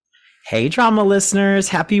Hey, drama listeners,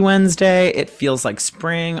 happy Wednesday. It feels like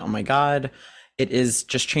spring. Oh my God. It is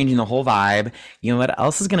just changing the whole vibe. You know what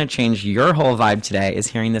else is going to change your whole vibe today is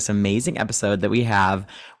hearing this amazing episode that we have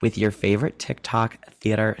with your favorite TikTok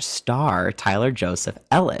theater star, Tyler Joseph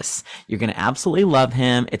Ellis. You're going to absolutely love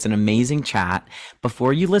him. It's an amazing chat.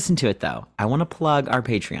 Before you listen to it, though, I want to plug our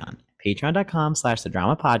Patreon. Patreon.com/The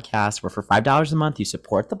Drama Podcast, where for $5 a month, you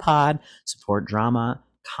support the pod, support drama,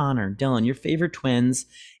 Connor, Dylan, your favorite twins.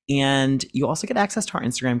 And you also get access to our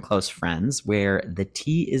Instagram close friends where the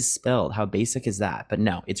tea is spilled. How basic is that? But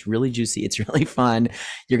no, it's really juicy. It's really fun.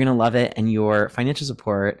 You're going to love it. And your financial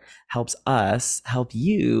support helps us help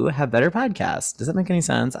you have better podcasts. Does that make any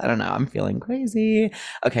sense? I don't know. I'm feeling crazy.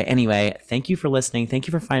 Okay. Anyway, thank you for listening. Thank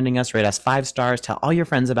you for finding us. Rate us 5 stars. Tell all your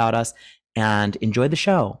friends about us and enjoy the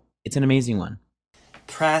show. It's an amazing one.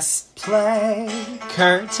 Press play.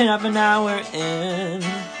 Curtain up an hour in.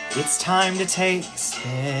 It's time to take a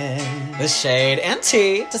spin. The shade and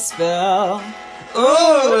tea to spill.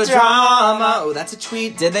 Ooh, drama. Oh, that's a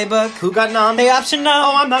tweet. Did they book? Who got nom? They option no.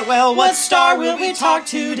 Oh, I'm not well. What star will we talk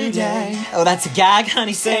to today? Oh, that's a gag,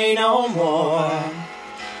 honey. Say no more.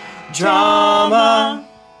 Drama.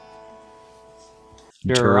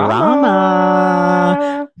 Drama.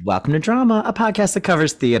 Welcome to Drama, a podcast that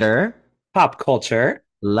covers theater, pop culture,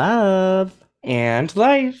 love, and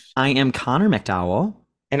life. I am Connor McDowell.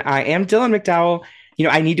 And I am Dylan McDowell. You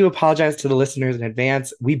know, I need to apologize to the listeners in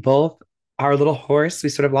advance. We both are a little hoarse. We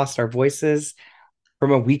sort of lost our voices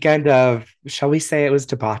from a weekend of, shall we say, it was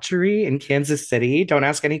debauchery in Kansas City. Don't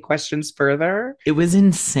ask any questions further. It was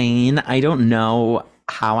insane. I don't know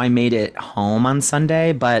how I made it home on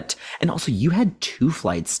Sunday, and also you had 2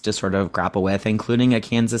 flights to sort of grapple with, including a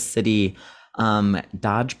Kansas City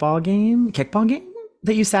kickball game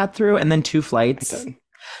that you sat through, and then 2 flights.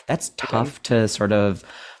 That's tough to sort of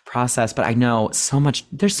process, but I know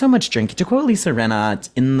there's so much drinking. To quote Lisa Rinna,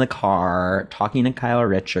 in the car talking to Kyle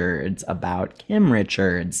Richards about Kim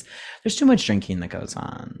Richards, there's too much drinking that goes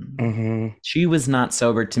on. Mm-hmm. She was not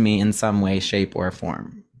sober to me in some way, shape, or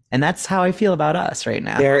form. And that's how I feel about us right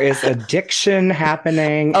now. There is addiction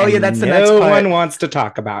happening. Oh, yeah, that's the next part. No one wants to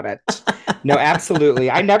talk about it. No, absolutely.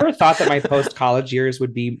 I never thought that my post-college years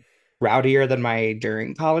would be rowdier than my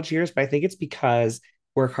during college years, but I think it's because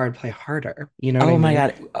work hard, play harder. You know what I mean? Oh my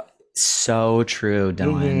God. So true,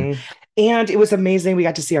 Dylan. Mm-hmm. And it was amazing. We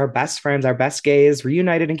got to see our best friends, our best gays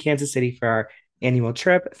reunited in Kansas City for our annual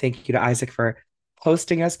trip. Thank you to Isaac for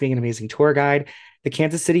hosting us, being an amazing tour guide. The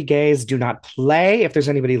Kansas City gays do not play. If there's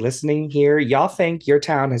anybody listening here, y'all think your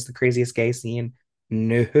town has the craziest gay scene.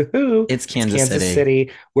 No. It's Kansas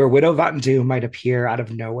City, where Widow Von Du might appear out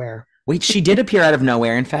of nowhere. Wait, she did appear out of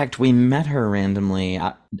nowhere. In fact, we met her randomly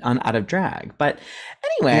out of drag. But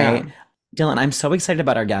anyway, yeah. Dylan, I'm so excited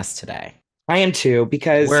about our guest today. I am too,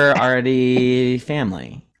 because we're already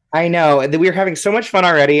family. I know. We're having so much fun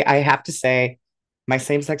already. I have to say, my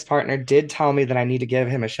same-sex partner did tell me that I need to give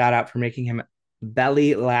him a shout out for making him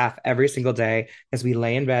belly laugh every single day as we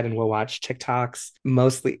lay in bed and we'll watch TikToks,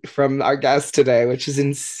 mostly from our guest today, which is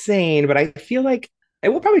insane. But I feel like,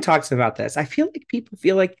 and we'll probably talk to him about this, I feel like people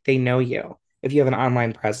feel like they know you if you have an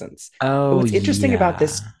online presence. Oh, but what's interesting about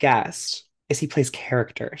this guest is he plays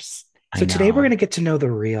characters. So today we're going to get to know the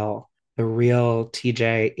real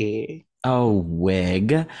TJE. Oh,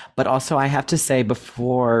 wig. But also I have to say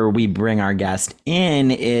before we bring our guest in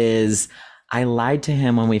is I lied to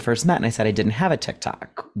him when we first met and I said I didn't have a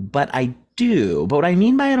TikTok, but I do. But what I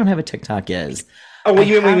mean by I don't have a TikTok is... Oh,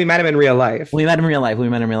 well, we met him in real life. We met in real life.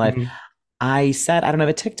 Mm-hmm. I said I don't have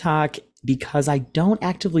a TikTok because I don't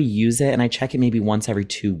actively use it and I check it maybe once every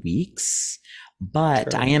 2 weeks.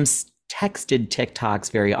 But I am texted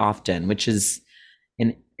TikToks very often, which is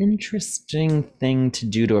an interesting thing to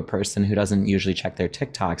do to a person who doesn't usually check their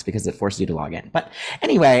TikToks because it forces you to log in. But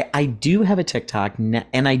anyway, I do have a TikTok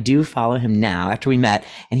and I do follow him now after we met,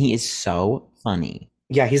 and he is so funny.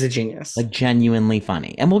 Yeah, he's a genius. Like genuinely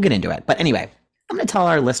funny. And we'll get into it. But anyway, I'm going to tell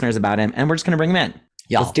our listeners about him and we're just going to bring him in.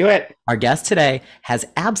 Y'all, let's do it. Our guest today has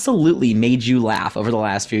absolutely made you laugh over the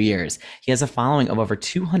last few years. He has a following of over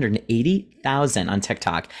 280,000 on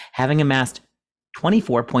TikTok, having amassed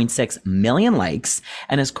 24.6 million likes,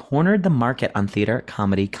 and has cornered the market on theater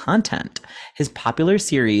comedy content. His popular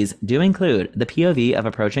series do include the POV of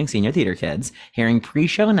approaching senior theater kids, hearing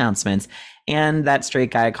pre-show announcements, and that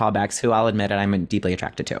straight guy callbacks, who I'll admit I'm deeply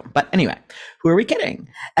attracted to. But anyway, who are we kidding?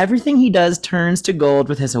 Everything he does turns to gold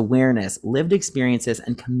with his awareness, lived experiences,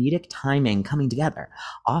 and comedic timing coming together.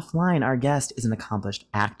 Offline, our guest is an accomplished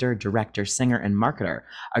actor, director, singer, and marketer,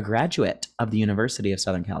 a graduate of the University of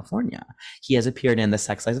Southern California. He has appeared in The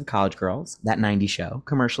Sex Lives of College Girls, That 90s Show,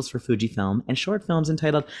 commercials for Fujifilm, and short films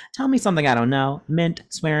entitled Tell Me Something I Don't Know, Mint,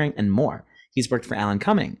 Swearing, and more. He's worked for Alan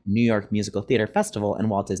Cumming, New York Musical Theater Festival, and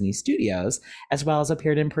Walt Disney Studios, as well as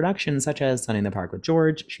appeared in productions such as Sunny in the Park with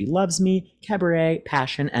George, She Loves Me, Cabaret,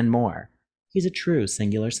 Passion, and more. He's a true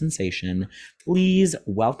singular sensation. Please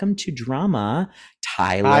welcome to drama,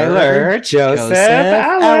 Tyler Joseph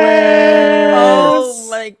Ellis. Oh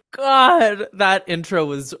my God. That intro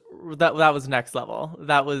was that was next level.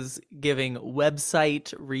 That was giving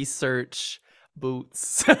website research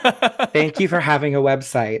boots. Thank you for having a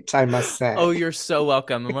website, I must say. Oh, you're so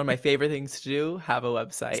welcome. And one of my favorite things to do, have a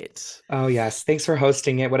website. Oh, yes. Thanks for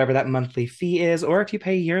hosting it, whatever that monthly fee is, or if you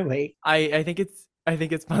pay yearly. I think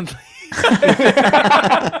it's monthly.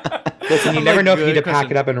 Listen, you I'm never like, know if you good need to question.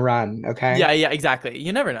 pack it up and run, okay? Yeah, exactly.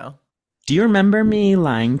 You never know. Do you remember me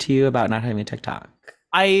lying to you about not having a TikTok?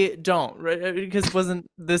 I don't, right? Because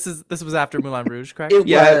this was after Moulin Rouge, correct? It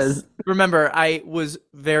Yes. was. Remember, I was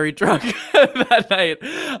very drunk that night.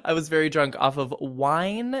 I was very drunk off of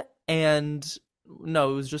wine and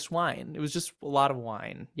no, it was just wine. It was just a lot of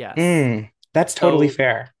wine. Yes. That's totally So-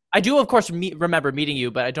 fair. I do, of course, remember meeting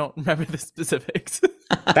you, but I don't remember the specifics.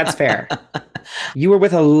 That's fair. You were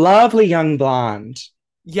with a lovely young blonde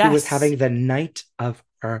Yes. who was having the night of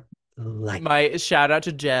her life. My shout out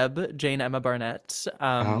to Jane Emma Barnett.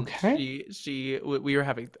 Okay. We were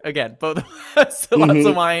having, again, both of us, lots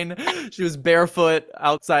of wine. She was barefoot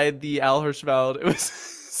outside the Al Hirschfeld. It was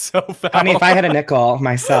so foul. Funny if I had a nickel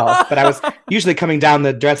myself, but I was usually coming down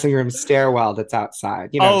the dressing room stairwell that's outside.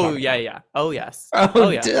 You know what I'm Oh, talking yeah, about. yeah. Oh, yes. Oh,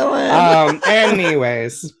 yeah. Dylan.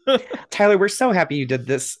 Anyways, Tyler, we're so happy you did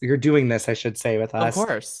this. You're doing this, I should say, with Of us.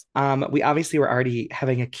 course. We obviously were already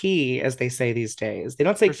having a key, as they say these days. They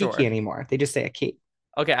don't say For kiki sure. anymore. They just say a key.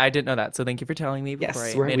 Okay, I didn't know that. So thank you for telling me before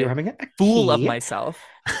Yes, I we made were a having a fool of key. myself.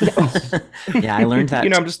 Yeah, I learned that. You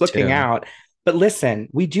know, I'm just looking too. out. But listen,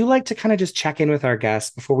 we do like to kind of just check in with our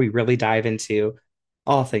guests before we really dive into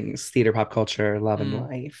all things theater, pop culture, love, and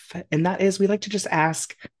life. And that is, we like to just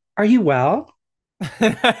ask, are you well?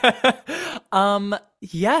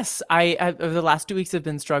 Yes, I over the last 2 weeks have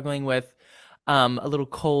been struggling with a little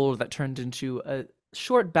cold that turned into a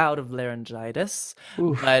short bout of laryngitis.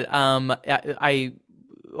 Oof. But I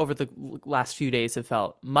over the last few days have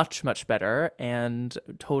felt much better and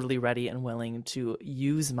totally ready and willing to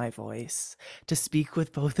use my voice to speak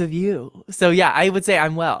with both of you. So yeah, I would say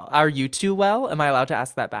I'm well. Are you two well? Am I allowed to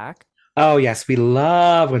ask that back? Oh, yes, we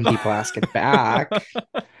love when people ask it back.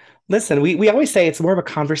 Listen, we always say it's more of a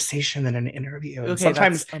conversation than an interview. And Okay,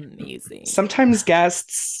 that's amazing. sometimes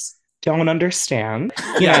guests don't understand.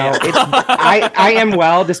 You Yeah, know, yeah. it's I am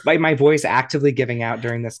well despite my voice actively giving out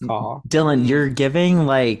during this call. Dylan, you're giving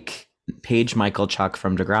like Paige Michael Chuck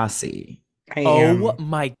from Degrassi. I am. Oh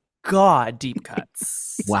my God, deep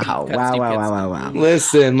cuts. Wow, Deep cuts, wow, deep wow, cuts. wow, wow, wow.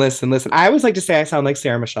 Listen. I always like to say I sound like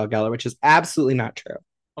Sarah Michelle Gellar, which is absolutely not true.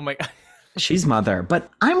 Oh my God. She's mother, but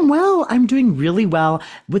I'm well. I'm doing really well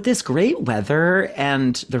with this great weather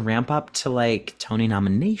and the ramp up to like Tony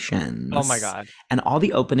nominations. Oh my God. And all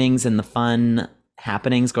the openings and the fun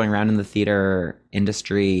happenings going around in the theater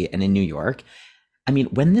industry and in New York. I mean,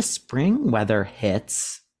 when this spring weather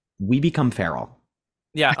hits, we become feral.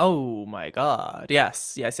 Yeah. Oh my God.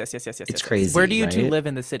 Yes. It's crazy, Where do you two right? live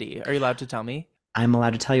in the city? Are you allowed to tell me? I'm allowed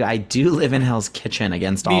to tell you, I do live in Hell's Kitchen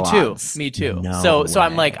against Me all too. odds. Me too. No So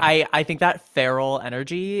I'm like, way. I think that feral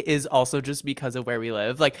energy is also just because of where we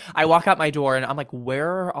live. Like I walk out my door and I'm like, where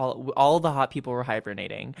are all the hot people were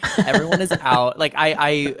hibernating? Everyone is out. Like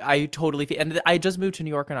I totally feel, and I just moved to New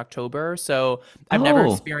York in October, so I've never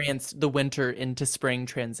Oh. experienced the winter into spring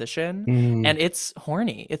transition, Mm. and it's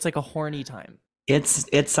horny. It's like a horny time. It's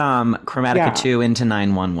Chromatica Yeah. 2 into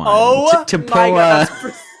 911. Oh to my pull God, a-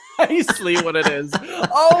 that's precisely what it is.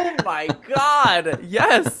 Oh my God,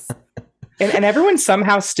 yes. And everyone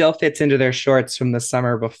somehow still fits into their shorts from the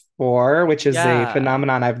summer before, which is Yeah. a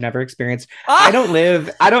phenomenon I've never experienced. I don't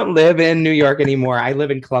live in New York anymore. I live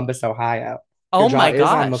in Columbus, Ohio. Oh Your jaw my is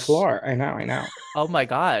on the gosh. floor. I know. Oh my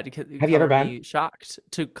God. Have you ever Color been? me shocked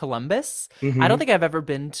to Columbus? Mhm. I don't think I've ever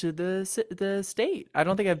been to the state. I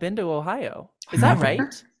don't think I've been to Ohio. Is that Never?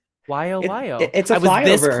 right? Why Ohio? it's a I was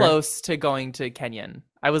this flyover. close to going to Kenyon.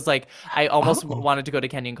 I was like, I almost Oh. wanted to go to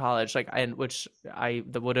Kenyon College, like, and which I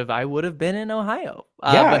would have been in Ohio.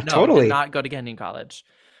 Yeah, but no, totally. did not go to Kenyon College.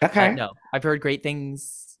 Okay. No, I've heard great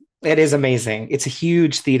things It is amazing. It's a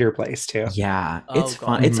huge theater place too. Yeah, Oh it's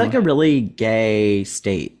fun. God, It's like Hmm. a really gay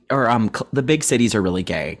state, or the big cities are really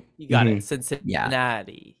gay. you got it. Hmm. Yeah,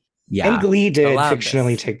 Cincinnati, And yeah. Glee did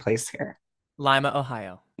fictionally Columbus, take place here. Lima,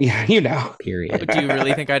 Ohio. Yeah, you know. Period. Do you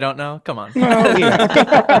really think I don't know? Come on. Well, you know.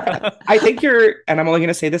 I think you're, and I'm only going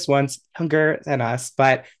to say this once, younger than us,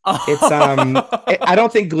 but I Oh.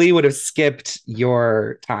 don't think Glee would have skipped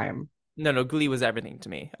your time. No, no, Glee was everything to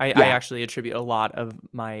me. I Yeah. actually attribute a lot of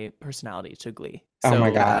my personality to Glee. Oh my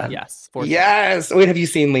So, Yeah. God. yes, for sure. Yes. Wait, have you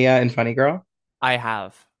seen Leah in Funny Girl? I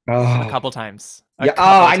have a Oh, couple times. A yeah. Oh,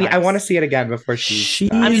 couple I want to times. see it again before she's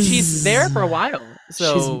I done. mean, she's there She's for a while. she's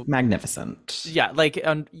So, magnificent. yeah, like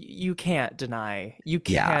you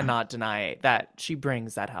Yeah. cannot deny that she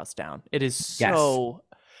brings that house down. It is Yes. so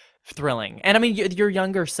thrilling. And I mean, your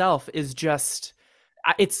younger self is just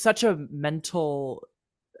it's such a mental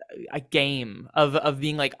a game of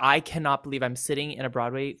being like, I cannot believe I'm sitting in a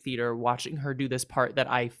Broadway theater watching her do this part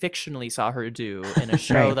that I fictionally saw her do in a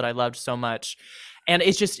show Right. that I loved so much. And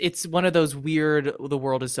it's one of those weird, the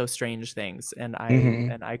world is so strange things, and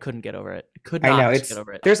Hmm. I couldn't get over it. Could I know. not get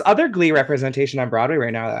over it. There's other Glee representation on Broadway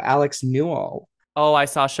right now. Alex Newell. Oh, I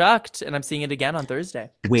saw Shucked, and I'm seeing it again on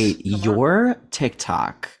Thursday. Wait, Come on. your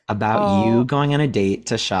TikTok about you Oh, going on a date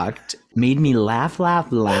to Shucked made me laugh,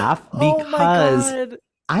 laugh, laugh oh my because God.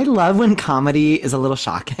 I love when comedy is a little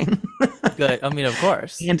shocking. Good. I mean, of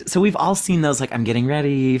course. And so we've all seen those, like, I'm getting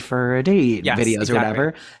ready for a date Yes, videos or exactly.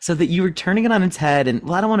 whatever. So that you were turning it on its head. And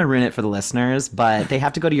well, I don't want to ruin it for the listeners, but they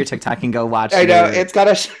have to go to your TikTok and go watch I know. your. It's got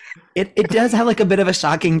a It does have like a bit of a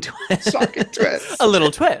shocking twist. shocking A twist. little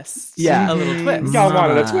twist. Yeah. A little twist. Y'all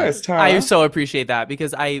wanted a Mama. twist, I huh? so appreciate that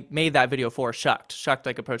because I made that video for Shucked. Shucked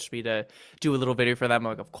like approached me to do a little video for them.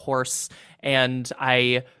 I'm like, of course. And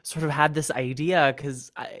I sort of had this idea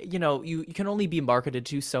because you can only be marketed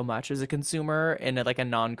to so much as a consumer in like a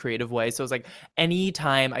non-creative way. So it's like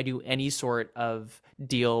anytime I do any sort of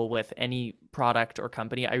deal with any product or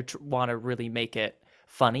company, I want to really make it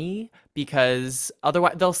funny because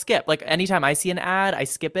otherwise they'll skip. Like anytime I see an ad, I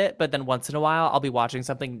skip it, but then once in a while I'll be watching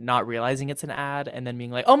something not realizing it's an ad and then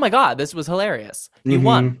being like, "Oh my God, this was hilarious. You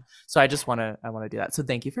won." Hmm. So I want to do that. So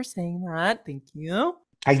thank you for saying that. Thank you.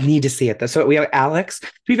 I need to see it though. So we have Alex. Do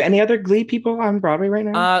we have any other Glee people on Broadway right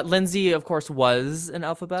now? Lindsay, of course, was in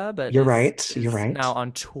Alphaba, but You're right. You're is right. now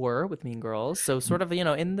on tour with Mean Girls. So sort of,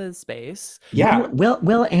 in the space. Will, Yeah. will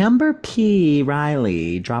will Amber P.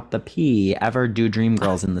 Riley, drop the P, ever do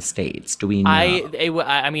Dreamgirls in the States? Do we know?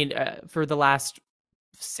 I mean, for the last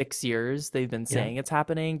 6 years, they've been Yeah. saying it's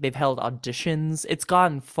happening. They've held auditions. It's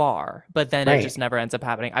gone far, but then it Right. just never ends up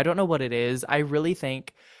happening. I don't know what it is. I really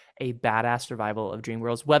think a badass revival of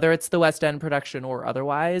Dreamgirls, whether it's the West End production or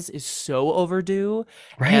otherwise, is so overdue.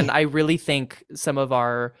 And Right. I really think some of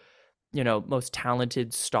our most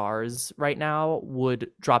talented stars right now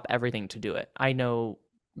would drop everything to do it. I know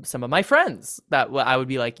some of my friends that I would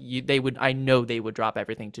be like, I know they would drop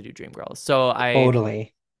everything to do Dreamgirls. So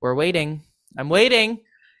Totally. we're waiting. I'm waiting.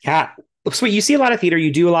 Yeah. So you see a lot of theater.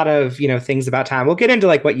 You do a lot of, things about time. We'll get into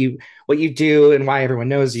like what you do and why everyone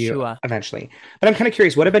knows you Sure. eventually. But I'm kind of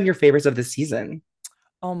curious, what have been your favorites of the season?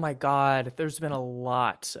 Oh my God, there's been a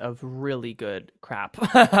lot of really good crap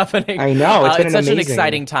happening. I know. It's been It's an such an amazing.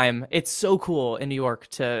 exciting time. It's so cool in New York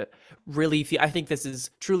to really feel. I think this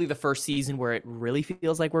is truly the first season where it really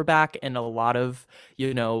feels like we're back and a lot of,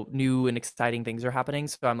 new and exciting things are happening.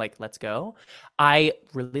 So I'm like, let's go. I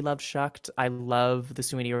really loved Shucked. I love the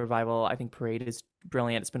Sweeney revival. I think Parade is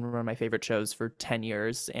brilliant. It's been one of my favorite shows for 10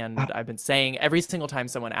 years. Uh, And I've been saying every single time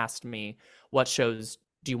someone asked me what shows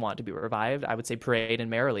do you want to be revived? I would say Parade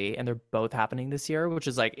and Merrily, and they're both happening this year, which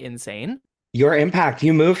is like insane. your impact.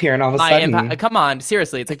 You move here and all of a My impact, sudden, come on,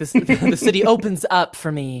 seriously, it's like this the city opens up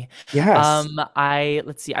for me. yes.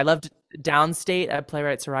 Let's see, I loved Downstate at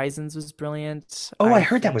Playwrights Horizons was brilliant. Oh, I I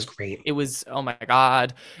heard that was think great. it was, oh my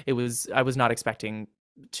God, I was not expecting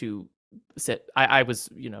to sit. I was,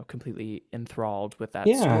 completely enthralled with that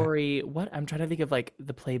Yeah. story. What I'm trying to think of like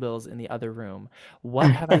the playbills in the other room.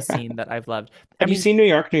 What have I seen that I've loved? I Have you mean, seen New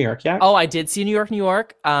York, New York yet? oh, I did see New York, New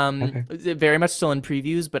York. Okay. Very much still in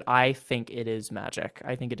previews, but I think it is magic.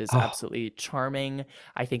 I think it is Oh, absolutely charming.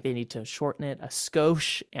 I think they need to shorten it a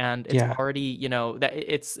skosh, and it's yeah. already, that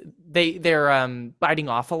they're biting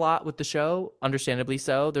off a lot with the show, understandably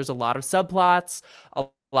so. There's a lot of subplots, a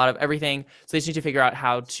lot of everything. So they just need to figure out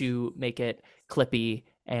how to make it clippy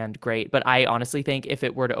and great. But I honestly think if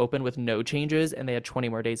it were to open with no changes and they had 20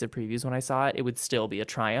 more days of previews when I saw it, it would still be a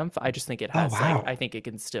triumph. I just think it Oh, has wow. I think it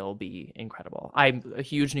can still be incredible. I'm a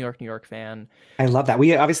huge New York fan. I love that.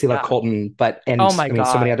 We obviously love Yeah. Colton, but, and Oh my I mean,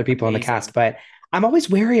 so many God, other people in the cast, amazing. but I'm always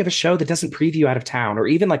wary of a show that doesn't preview out of town or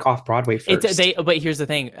even like off Broadway first. But here's the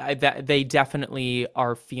thing, that they definitely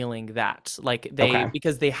are feeling that, like Okay.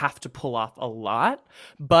 because they have to pull off a lot.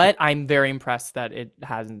 But I'm very impressed that it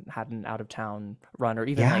hasn't had an out of town run, or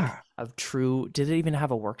even like Yeah. a true. Did it even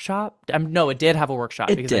have a workshop? No, it did have a workshop,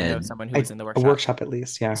 It because I know did. someone who was in the A workshop. workshop at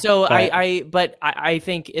least, yeah. So But I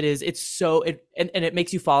think it's so and it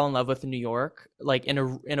makes you fall in love with New York, like in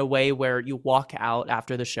a way where you walk out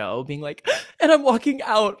after the show being like, and I'm walking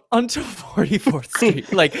out onto 44th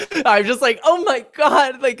Street. Like, I'm just like, oh my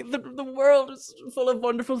God, like the world is full of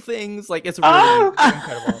wonderful things. Like, it's really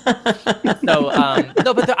incredible. So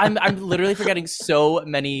no, but I'm literally forgetting so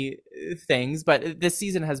many things. But this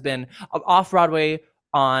season has been off Broadway,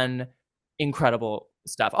 on incredible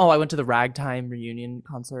stuff. Oh, I went to the Ragtime reunion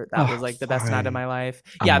concert. That was like the best night of fun. my life.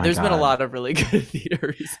 Oh Yeah, my there's been a God. lot of really good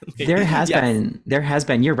theater recently. There has Yes.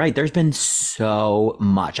 been, you're right. There's been so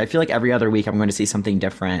much. I feel like every other week I'm going to see something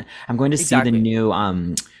different. I'm going to see the Exactly.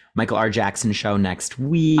 new Michael R. Jackson show next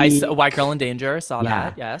week. I saw White Girl in Danger, saw Yeah.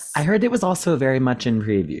 that. Yes. I heard it was also very much in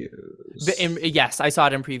previews. Yes, I saw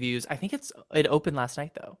it in previews. I think it opened last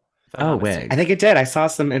night though. if I'm Oh, not mistaken. wig. I think it did. I saw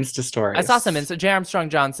some Insta stories. I saw some. And so J. Armstrong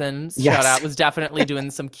Johnson's Yes. shout out was definitely doing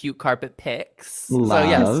some cute carpet pics. So Love.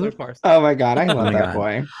 yes, of course. Oh my God, I Oh love my that God.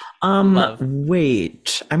 boy. Love.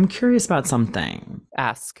 Wait. I'm curious about something.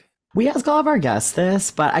 Ask. We ask all of our guests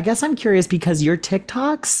this, but I guess I'm curious because your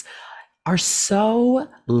TikToks are so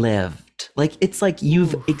lived. Like, it's like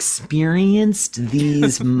you've experienced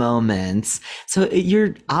these moments. So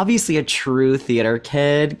you're obviously a true theater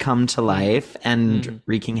kid come to life and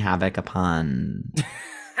wreaking havoc upon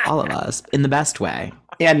all of us in the best way.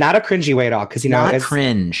 Yeah, not a cringy way at all. Because, you know, Not it's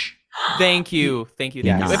cringe. Thank you.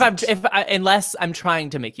 Yes. Unless I'm trying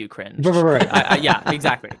to make you cringe. Right. Yeah,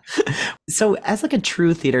 exactly. So as like a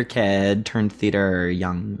true theater kid turned theater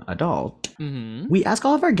young adult, we ask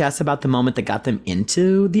all of our guests about the moment that got them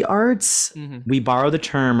into the arts. We borrow the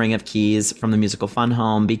term Ring of Keys from the musical Fun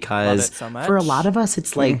Home because so for a much. lot of us,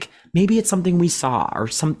 it's like maybe it's something we saw or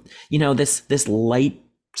some, you know, this light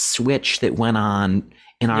switch that went on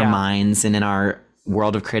in our minds and in our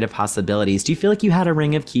world of creative possibilities. Do you feel like you had a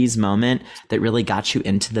Ring of Keys moment that really got you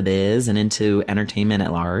into the biz and into entertainment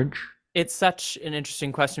at large? It's such an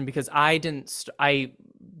interesting question because I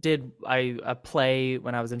did a play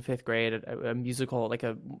when I was in 5th grade, a musical, like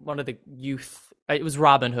one of the youth. It was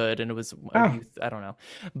Robin Hood, and it was a youth. I don't know,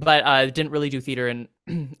 but I didn't really do theater in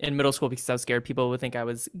middle school because I was scared people would think I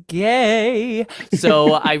was gay.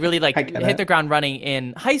 So I really hit the ground running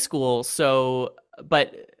in high school. So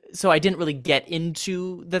I didn't really get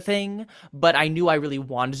into the thing, but I knew I really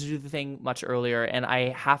wanted to do the thing much earlier. And I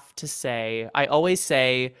have to say, I always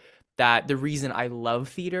say that the reason I love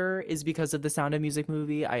theater is because of the Sound of Music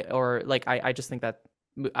movie. I just think that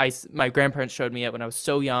my grandparents showed me it when I was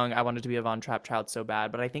so young. I wanted to be a Von Trapp child so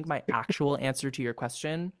bad. But I think my actual answer to your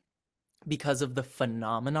question, because of the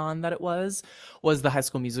phenomenon that it was the High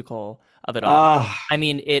School Musical of it all. I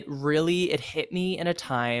mean, it hit me in a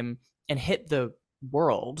time and hit the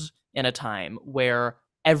world in a time where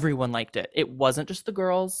everyone liked it. It wasn't just the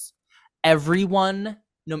girls. Everyone,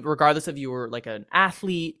 regardless if you were like an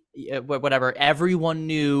athlete, whatever, everyone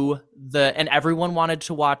knew and everyone wanted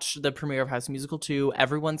to watch the premiere of High School Musical 2.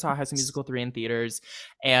 Everyone saw High School Musical 3 in theaters.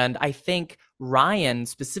 And I think Ryan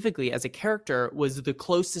specifically as a character was the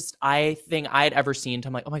closest thing I'd ever seen to,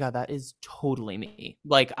 I'm like, oh my God, that is totally me.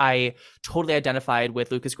 Like, I totally identified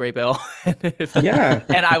with Lucas Graybill. Yeah.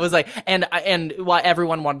 And I was like, and while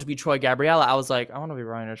everyone wanted to be Troy Gabriella, I was like, I want to be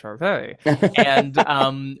Ryan Charvet. And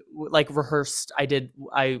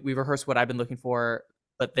we rehearsed what I've been looking for,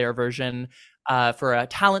 but their version for a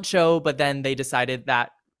talent show. But then they decided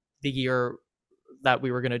that the year that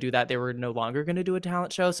we were going to do that, they were no longer going to do a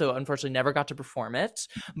talent show. So unfortunately never got to perform it.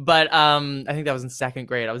 But I think that was in 2nd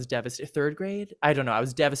grade. I was devastated. 3rd grade? I don't know. I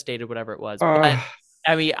was devastated, whatever it was. But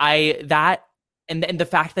I mean, and the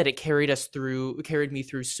fact that it carried me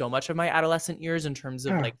through so much of my adolescent years in terms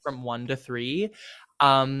of like from 1 to 3,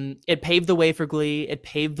 it paved the way for Glee. It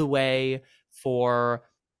paved the way for,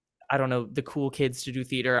 I don't know, the cool kids to do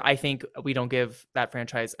theater. I think we don't give that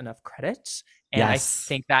franchise enough credit. And Yes. I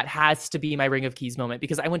think that has to be my Ring of Keys moment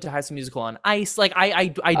because I went to High School Musical on ice. Like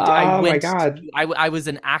I Oh went, my God. I was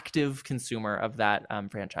an active consumer of that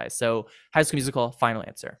franchise. So High School Musical, final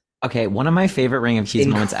answer. Okay, one of my favorite Ring of Keys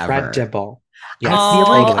moments ever. Incredible. Yes.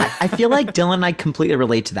 I feel like Dylan and I completely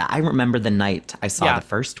relate to that. I remember the night I saw the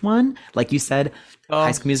first one. Like you said,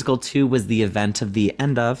 High School Musical 2 was the event of the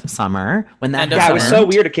end of summer. When that it was so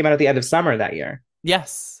weird. It came out at the end of summer that year.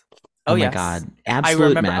 Yes. Oh my yes. God. Absolute I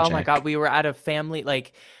remember, magic. oh my God, we were at a family,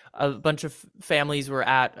 like a bunch of families were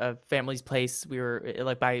at a family's place. We were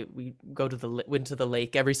we went to the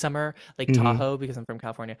lake every summer, Lake Mhm. Tahoe, because I'm from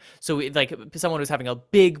California. So someone was having a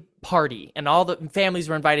big party, and all the families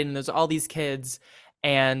were invited, and there's all these kids,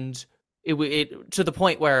 and it to the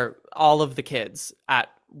point where all of the kids at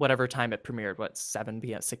whatever time it premiered,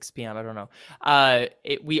 7 p.m., 6 p.m., I don't know.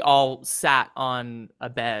 We all sat on a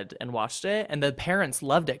bed and watched it, and the parents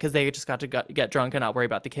loved it because they just got to get drunk and not worry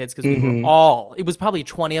about the kids, because Mhm. it was probably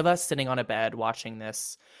 20 of us sitting on a bed watching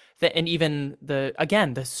this. And even the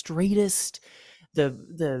straightest,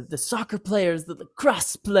 the soccer players, the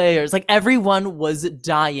lacrosse players, like everyone was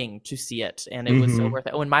dying to see it, and it was so Mhm. worth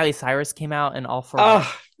it. When Miley Cyrus came out and All for One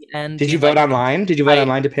Oh, at the end, did you being vote like, online? Did you vote I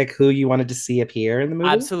online to pick who you wanted to see appear in the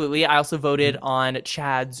movie? absolutely. I also voted Mhm. on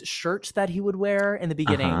Chad's shirt that he would wear in the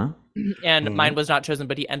beginning. Uh-huh. And mine Mhm. was not chosen,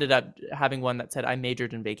 but he ended up having one that said I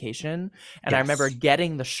majored in vacation. And I remember Yes.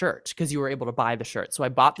 getting the shirt because you were able to buy the shirt. So I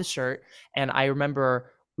bought the shirt, and I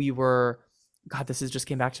remember we were, God, this is just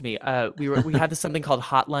came back to me. We had this something called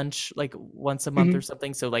hot lunch, like once a month or Mhm.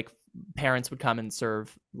 something. So like parents would come and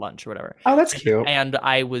serve lunch or whatever. Oh, that's cute. And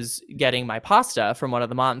I was getting my pasta from one of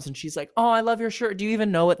the moms, and she's like, "Oh, I love your shirt. Do you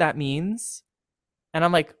even know what that means?" And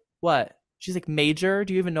I'm like, "What?" She's like, "Major,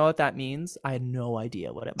 do you even know what that means?" I had no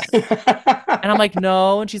idea what it meant. And I'm like,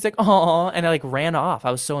 "No." And she's like, "Oh." And I like ran off.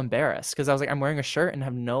 I was so embarrassed because I was like, I'm wearing a shirt and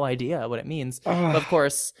have no idea what it means. But of Oh,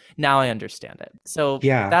 course, now I understand it. So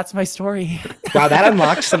yeah. that's my story. Wow, that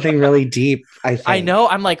unlocked something really deep, I I think. know.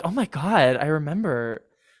 I'm like, oh my God, I remember.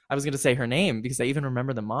 I was gonna say her name because I even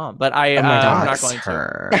remember the mom, but Oh my I'm not Dox going to.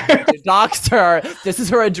 her. Doxed her. This is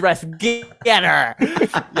her address. Get her.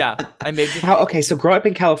 Yeah, I made. Wow, okay, so growing up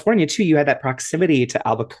in California too, you had that proximity to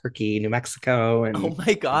Albuquerque, New Mexico, and Oh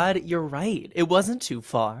my God, you're right. It wasn't too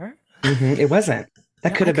far. it wasn't.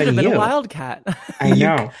 That Yeah, could I have could been have been a you. wildcat. I You,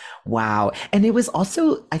 know. wow. And it was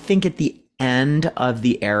also, I think, at the end of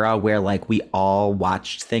the era where like we all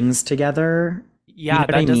watched things together. You know Yeah,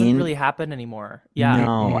 what I that doesn't mean? really happen anymore. Yeah,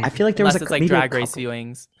 No, I Mm-mm. feel like there was unless it's like maybe a drag race couple.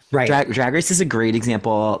 viewings. Right. Drag Race is a great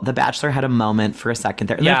example. The Bachelor had a moment for a second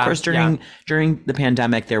there, and then of Yeah, course yeah. during the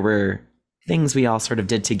pandemic, there were things we all sort of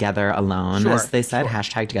did together alone, as Sure, they said, sure.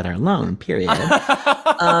 hashtag together alone. Period.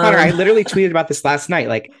 Connor, I Um, literally tweeted about this last night.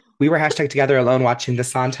 Like we were hashtag together alone watching the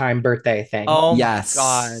Sondheim birthday thing. Oh my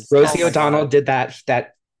God. yes, Oh Rosie my O'Donnell God. did that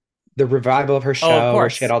the revival of her Oh, of show where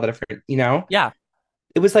she had course. all the different, Yeah.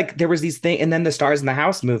 it was like there was these things, and then the Stars in the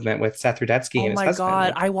House movement with Seth Rudetsky Oh and his my husband.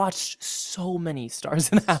 God. Like I watched so many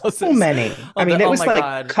Stars in so Houses. many. I Oh, mean, it oh was my like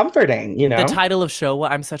God. comforting, The title of show,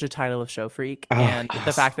 I'm such a title of show freak. Oh And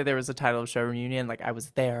the yes. fact that there was a title of show reunion, like I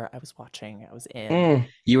was there, I was watching, I was in. Mm.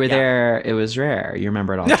 you were Yeah. there. It was rare. You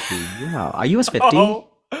remember it all too well. Are you a Swiftie? Oh,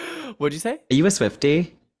 what'd you say? Are you a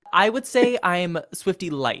Swiftie? I would say I'm Swifty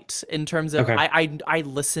light in terms of Okay. I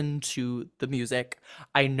listen to the music.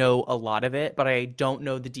 I know a lot of it, but I don't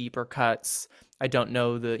know the deeper cuts. I don't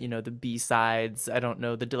know the B-sides. I don't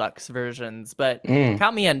know the deluxe versions. But Mm.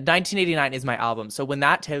 count me in. 1989 is my album. So when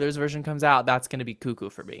that Taylor's version comes out, that's going to be cuckoo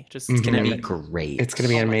for me. It's Just gonna get Hmm. be ready. It's gonna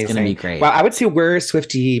be great. Oh my It's God. gonna be amazing. Well, great. I would say we're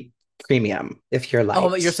Swifty premium if you're Oh, light.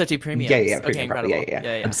 but you're Swifty Yeah, yeah, premiums. Okay, premium probably. Yeah, incredible. yeah, yeah.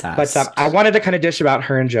 Yeah, yeah. But Obsessed. I wanted to kind of dish about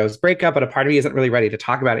her and Joe's breakup, but a part of me isn't really ready to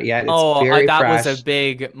talk about it yet. It's Oh, very that was a fresh.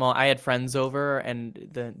 big. Well, I had friends over, and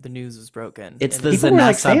the news was broken, It's and the it was People were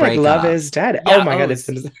like Zanessa saying like love breakup. is dead. Oh yeah. my Oh, god, it's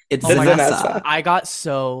It's oh the my God. Zanessa. Zanessa. I got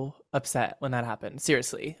so upset when that happened.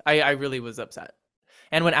 Seriously. I really was upset.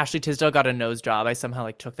 And when Ashley Tisdale got a nose job, I somehow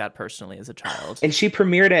like took that personally as a child. And she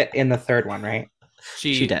premiered it in the third one, right?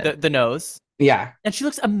 She She did. the nose. Yeah. And she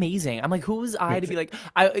looks amazing. I'm like, who was I to be Amazing. like,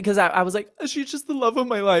 I was like, she's just the love of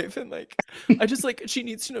my life. And like, I just like, she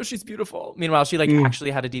needs to know she's beautiful. Meanwhile, she like Mm,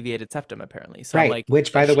 actually had a deviated septum apparently. So I'm right. like,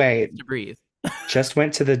 Which, by the she way, needs to breathe. just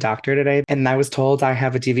went to the doctor today and I was told I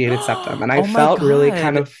have a deviated septum. And I Oh my felt really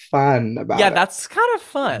kind God. of fun Yeah, about it. that's kind of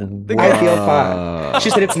fun. The I good. feel fun. She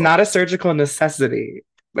said it's Whoa. not a surgical necessity.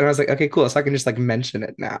 And I was like, okay, cool. So I can just like mention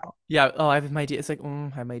it now. Yeah. Oh, I have my, it's like, I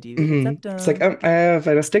have my deviated It's like, septum. oh, I have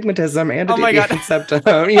an astigmatism and a Oh my God. deviated septum.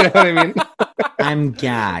 You know what I mean? I'm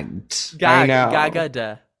gagged. I Gaga know.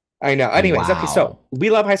 da. I know. Anyways, okay, so Wow. we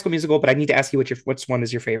love High School Musical, but I need to ask you which one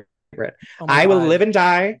is your favorite. Oh my I will God. live and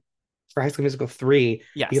die for High School Musical 3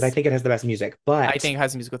 because I Yes. think it has the best music. I But think High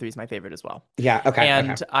School Musical 3 is my favorite as well. yeah, okay,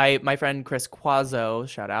 okay. And my friend Chris Quazzo,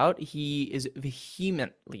 shout out, he is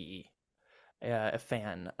vehemently a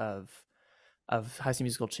fan of High School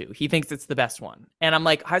Musical 2. He thinks it's the best one. And I'm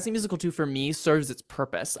like, High School Musical 2 for me serves its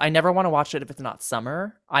purpose. I never want to watch it if it's not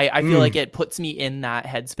summer. I feel like Mm, it puts me in that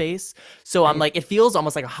headspace. So I'm right. like, it feels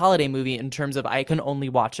almost like a holiday movie in terms of I can only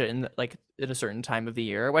watch it in like at a certain time of the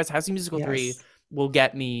year. Whereas High School Musical 3 Yes. will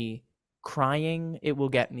get me crying. It will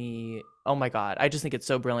get me. Oh my God. I just think it's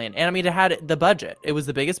so brilliant. And I mean, it had the budget. It was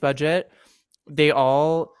the biggest budget. They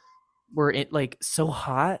all were like so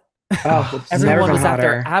hot. Oh, it's never Everyone been was at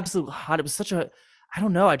their hotter. absolute hot. It was such a, I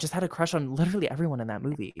don't know. I just had a crush on literally everyone in that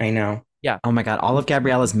movie. I know. Yeah. Oh my God, all of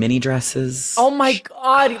Gabriella's mini dresses. Oh my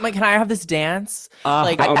God. Can I have this dance?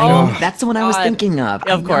 That's the one I was thinking of.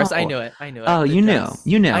 Of course. I knew it. Oh, you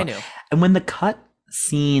knew. I knew. And when the cut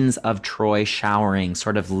scenes of Troy showering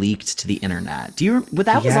sort of leaked to the internet,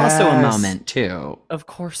 that was also a moment too. Of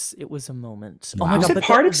course it was a moment. Wow. Oh my Was God, it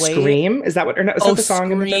part of Scream? Is that what? Or no, is that the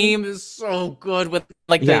song? Scream is so good with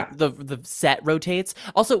like the set rotates.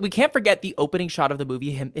 Also, we can't forget the opening shot of the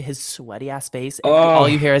movie. His sweaty ass face. And all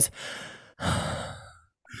you hear is.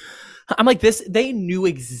 I'm like this. They knew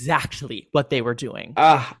exactly what they were doing.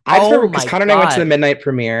 I remember because Connor and I went to the midnight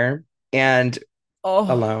premiere and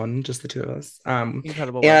alone, just the two of us.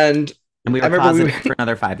 Incredible. And we were closeted for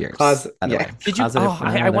another 5 years. By the way. Did you?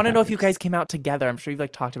 I want to know if you guys came out together. I'm sure you've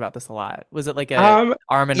like talked about this a lot. Was it like a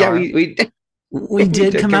arm in arm? We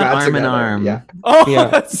did come out arm in together. arm. Yeah.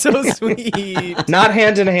 That's so sweet. Not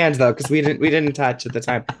hand in hand though, because we didn't touch at the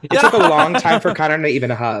time. It took a long time for Connor to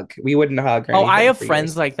even hug. We wouldn't hug. I have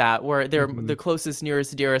friends like that where they're the closest,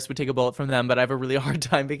 nearest, dearest would take a bullet from them, but I have a really hard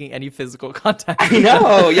time making any physical contact. I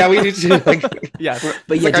know. Yeah, we do too. Like, but yeah,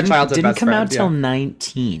 didn't come out till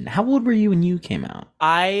 19. How old were you when you came out?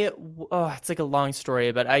 It's like a long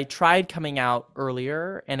story, but I tried coming out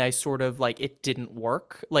earlier, and I sort of like it didn't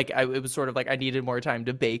work. Like it was sort of like I needed more time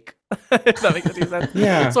to bake. If that makes any sense.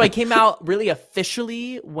 Yeah. So I came out really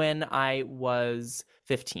officially when I was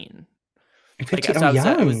 15. 15.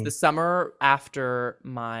 It was the summer after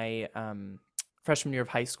my freshman year of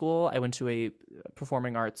high school. I went to a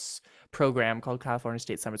performing arts program called California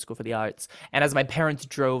State Summer School for the Arts. And as my parents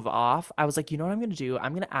drove off, I was like, you know what I'm going to do?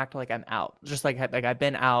 I'm going to act like I'm out. Just like I've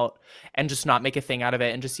been out and just not make a thing out of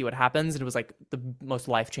it and just see what happens. And it was like the most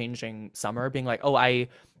life-changing summer, being like, I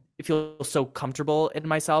feel so comfortable in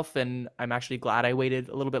myself, and I'm actually glad I waited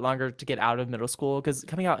a little bit longer to get out of middle school, because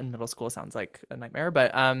coming out in middle school sounds like a nightmare.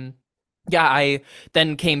 But I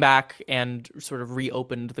then came back and sort of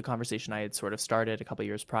reopened the conversation I had sort of started a couple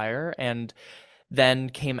years prior, and then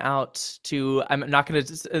came out to, I'm not going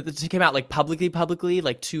to came out like publicly,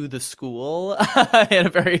 like to the school in a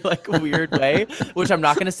very like weird way, which I'm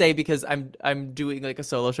not going to say because I'm doing like a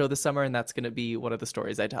solo show this summer, and that's going to be one of the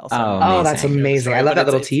stories I tell. So that's amazing. I love that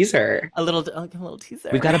little teaser. A little teaser.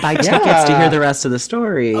 We've got to buy tickets to hear the rest of the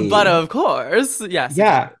story. But of course, yes.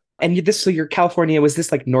 Yeah. And so your California, was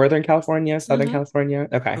this like Northern California, Southern California?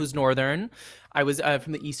 Okay. It was Northern. I was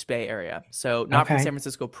from the East Bay area. So not from San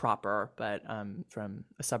Francisco proper, but from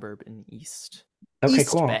a suburb in the East.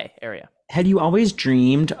 East Bay area. Had you always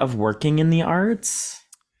dreamed of working in the arts?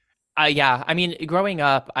 Yeah. I mean, growing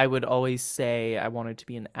up, I would always say I wanted to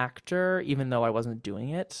be an actor, even though I wasn't doing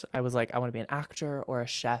it. I was like, I want to be an actor or a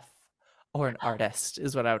chef or an artist,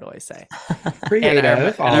 is what I would always say. Creative.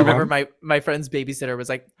 And I remember my friend's babysitter was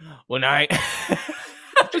like,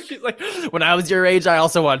 she's like, when I was your age, I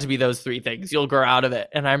also wanted to be those three things. You'll grow out of it.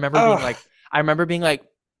 And I remember being like,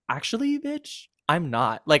 actually, bitch, I'm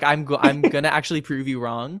not. Like, I'm gonna actually prove you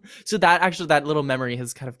wrong. So that little memory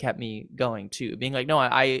has kind of kept me going too, being like, no,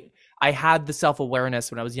 I had the self-awareness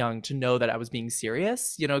when I was young to know that I was being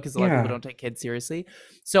serious, because a lot of people don't take kids seriously.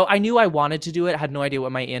 So I knew I wanted to do it. I had no idea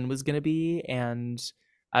what my in was going to be. And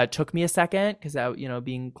it took me a second because,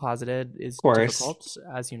 being closeted is difficult,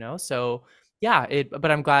 as you know. So yeah, but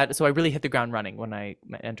I'm glad. So I really hit the ground running when I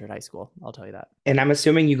entered high school. I'll tell you that. And I'm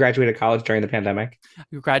assuming you graduated college during the pandemic.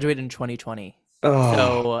 We graduated in 2020. Oh.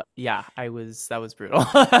 So yeah, that was brutal.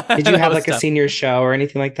 Did you have like a senior show or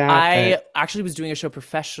anything like that? I actually was doing a show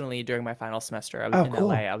professionally during my final semester. I was in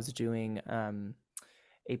LA. I was doing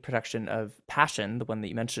a production of Passion, the one that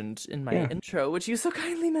you mentioned in my intro, which you so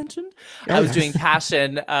kindly mentioned. Yes. I was doing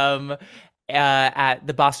Passion at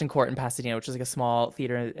the Boston Court in Pasadena, which is like a small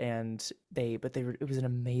theater, and it was an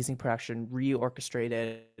amazing production,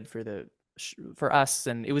 reorchestrated for us,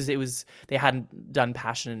 and it was they hadn't done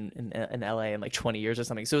Passion in LA in like 20 years or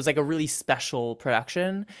something, so it was like a really special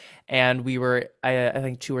production, and we were I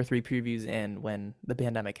think 2 or 3 previews in when the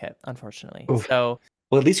pandemic hit, unfortunately. Oof. So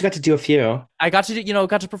well, at least you got to do a few. I got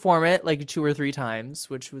to perform it like 2 or 3 times,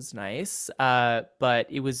 which was nice. But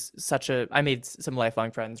it was I made some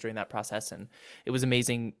lifelong friends during that process, and it was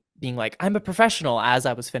amazing being like, I'm a professional as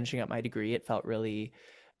I was finishing up my degree. It felt really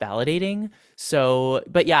validating. So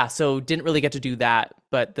didn't really get to do that.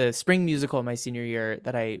 But the spring musical my senior year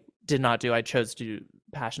that I did not do, I chose to do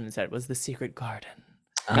Passion instead, was The Secret Garden.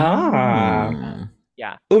 Ah.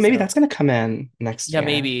 Yeah. Oh, maybe So that's gonna come in next yeah, year.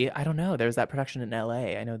 maybe. I don't know. There's that production in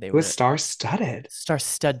LA. I know they It was were star-studded.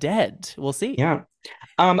 star-studded. We'll see. Yeah.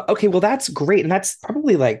 Okay, well, that's great. And that's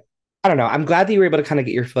probably like, I don't know. I'm glad that you were able to kind of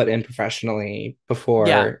get your foot in professionally Yeah,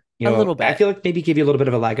 before, a little I bit. feel like maybe give you a little bit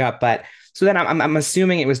of a leg up. But so then I'm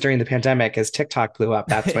assuming it was during the pandemic as TikTok blew up.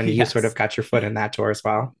 That's when you sort of Yes. got your foot in that door as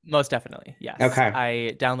well. Most definitely. Yes. Okay.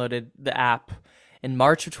 I downloaded the app in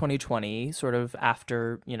March of 2020, sort of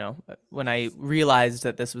after, when I realized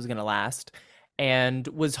that this was going to last and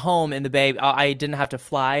was home in the Bay. I didn't have to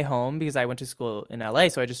fly home because I went to school in LA.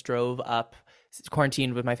 So I just drove up,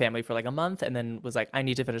 quarantined with my family for like a month, and then was like, I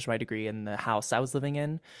need to finish my degree in the house I was living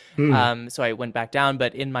in. Hmm. So I went back down.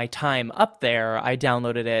 But in my time up there, I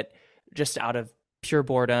downloaded it just out of pure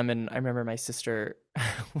boredom. And I remember my sister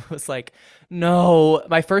was like, no,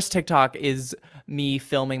 my first TikTok is me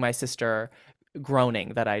filming my sister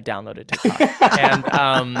groaning that I downloaded TikTok. And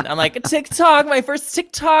I'm like, TikTok, my first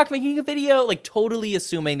TikTok, making a video, like totally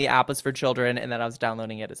assuming the app was for children and that I was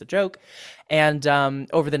downloading it as a joke. And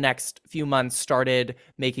over the next few months, started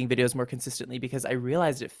making videos more consistently because I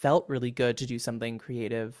realized it felt really good to do something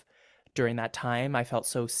creative during that time. I felt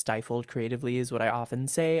so stifled creatively, is what I often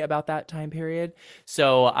say about that time period.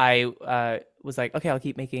 So I was like, okay, I'll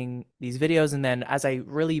keep making these videos. And then as I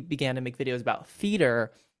really began to make videos about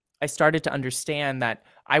theater, I started to understand that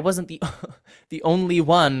I wasn't the the only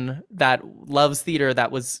one that loves theater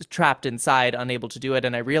that was trapped inside, unable to do it.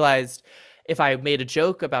 And I realized if I made a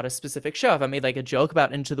joke about a specific show, if I made like a joke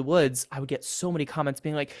about Into the Woods, I would get so many comments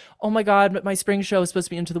being like, "Oh my God, my spring show was supposed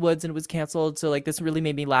to be Into the Woods and it was canceled. So like this really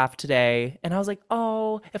made me laugh today." And I was like,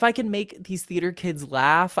 "Oh, if I can make these theater kids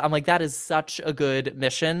laugh, I'm like, that is such a good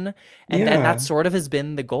mission." And then that Yeah. sort of has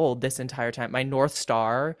been the goal this entire time. My North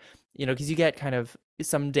Star, because you get kind of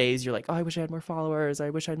some days you're like, oh, I wish I had more followers. I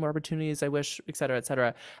wish I had more opportunities. I wish, et cetera, et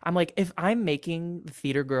cetera. I'm like, if I'm making the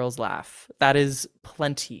theater girls laugh, that is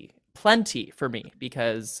plenty for me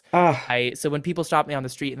because Ah, so when people stop me on the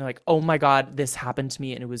street and they're like, oh my God, this happened to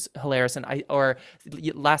me and it was hilarious. And or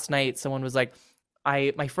last night, someone was like,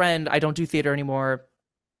 my friend, I don't do theater anymore,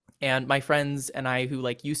 and my friends and I who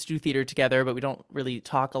like used to do theater together, but we don't really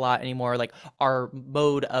talk a lot anymore, like our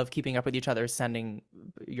mode of keeping up with each other is sending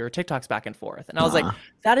your TikToks back and forth. And I was like, Aw,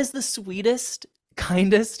 that is the sweetest,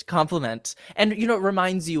 kindest compliment. And it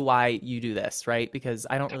reminds you why you do this, right? Because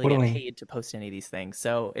I don't really get totally. paid to post any of these things.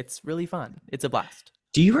 So it's really fun. It's a blast.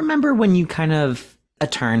 do you remember when you kind of a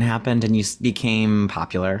turn happened and you became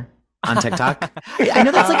popular on TikTok? I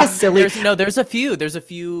know that's like a silly. There's a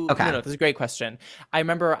few, Okay. this is a great question. I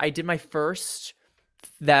remember I did my first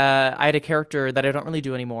that I had a character that I don't really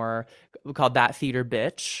do anymore called That Theater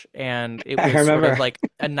Bitch. And it I was sort of remember. like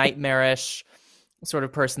a nightmarish sort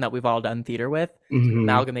of person that we've all done theater with, sort of Hmm.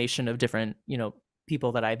 amalgamation of different,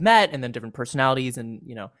 people that I've met and then different personalities and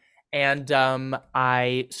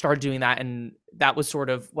I started doing that, and that was sort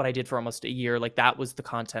of what I did for almost a year. Like that was the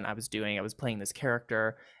content I was doing. I was playing this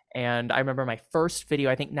character. And I remember my first video,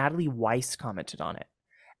 I think Natalie Weiss commented on it.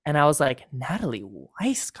 And I was like, Natalie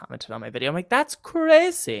Weiss commented on my video. I'm like, that's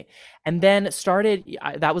crazy. And then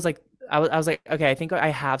that was like, I was like, okay, I think I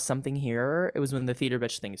have something here. It was when the theater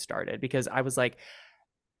bitch thing started because I was like,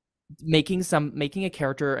 making a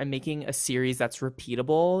character and making a series that's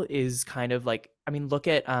repeatable is kind of like, I mean, look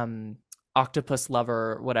at Octopus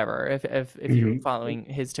Lover, whatever, if you're Hmm. following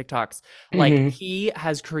his TikToks. Like Hmm. he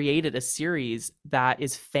has created a series that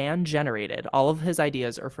is fan generated. All of his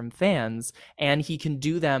ideas are from fans, and he can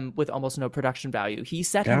do them with almost no production value. He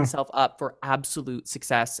set Yeah. himself up for absolute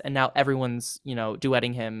success, and now everyone's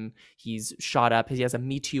duetting him. He's shot up, he has a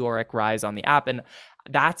meteoric rise on the app. And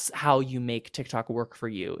that's how you make TikTok work for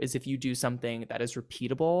you, is if you do something that is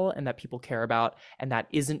repeatable and that people care about and that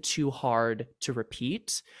isn't too hard to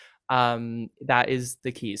repeat. That is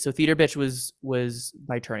the key. So Theater Bitch was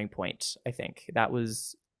my turning point. I think that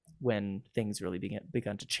was when things really began.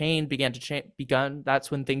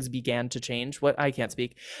 That's when things began to change. What, I can't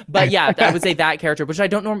speak, but yeah, I would say that character, which I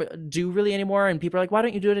don't normally do really anymore. And people are like, why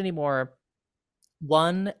don't you do it anymore?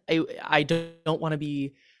 One, I don't want to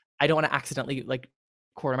be, I don't want to accidentally like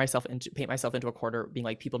paint myself into a corner, being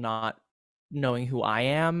like people not knowing who I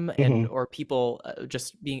am, and Hmm. or people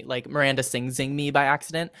just being like Miranda Sing me by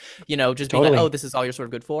accident, just being like, oh, Totally. this is all you're sort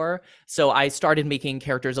of good for. So I started making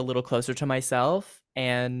characters a little closer to myself,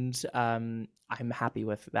 and I'm happy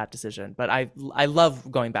with that decision. But I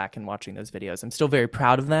love going back and watching those videos. I'm still very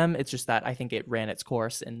proud of them. It's just that I think it ran its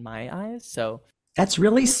course in my eyes. So That's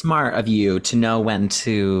really smart of you to know when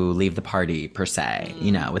to leave the party, per se,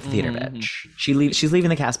 with the theater Mm-hmm. bitch. She's leaving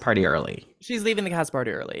the cast party early. She's leaving the cast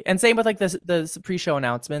party early. And same with like the pre-show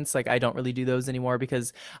announcements. Like I don't really do those anymore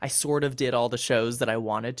because I sort of did all the shows that I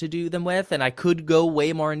wanted to do them with, and I could go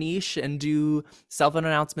way more niche and do cell phone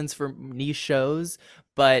announcements for niche shows,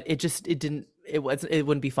 but it didn't it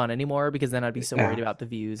wouldn't be fun anymore because then I'd be so worried Yeah, about the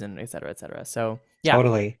views and et cetera, et cetera. So yeah.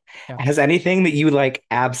 totally. Yeah. Has anything that you like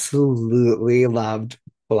absolutely loved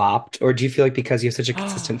flopped, or do you feel like because you have such a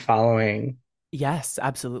consistent following? Yes,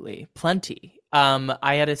 absolutely. Plenty.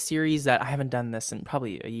 I had a series that I haven't done this in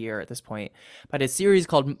probably a year at this point, but a series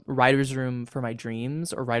called Writer's Room for My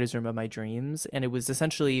Dreams or Writer's Room of My Dreams. And it was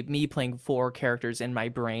essentially me playing four characters in my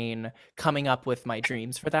brain, coming up with my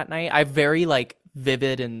dreams for that night. I have very like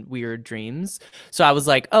vivid and weird dreams. So I was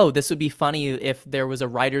like, oh, this would be funny if there was a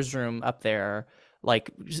writer's room up there,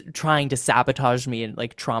 like trying to sabotage me and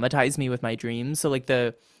like traumatize me with my dreams. So like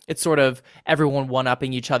it's sort of everyone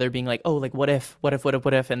one-upping each other, being like, oh, like what if,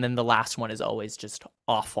 and then the last one is always just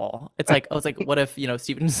awful. It's like what if,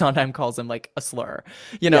 Stephen Sondheim calls him like a slur,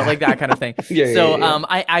 Yeah. like that kind of thing. Yeah, yeah, So yeah, yeah.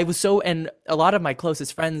 I was so, and a lot of my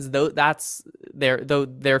closest friends, though, that's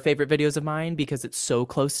their favorite videos of mine because it's so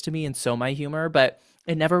close to me and so my humor, but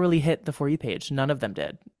it never really hit the For You page. None of them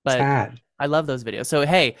did, but Sad. I love those videos. So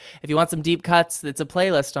hey, if you want some deep cuts, it's a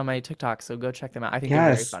playlist on my TikTok, so go check them out. I think they're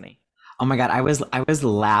very Yes. funny. Oh my god, I was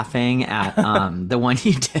laughing at the one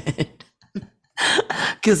you did.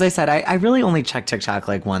 Because I said I really only check TikTok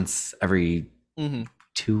like once every Hmm.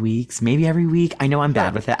 2 weeks, maybe every week. I know I'm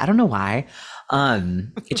bad Sure. with it. I don't know why.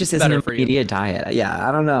 It just isn't Better an for you. immediate diet. Yeah,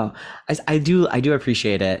 I don't know. I do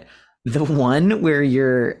appreciate it. The one where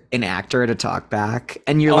you're an actor at a talkback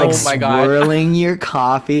and you're like Oh my God. swirling your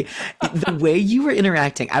coffee, the way you were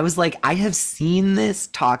interacting, I was like, I have seen this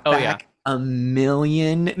talk Oh yeah. back a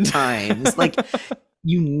million times. Like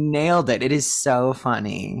you nailed it. It is so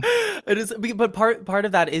funny. It is, but part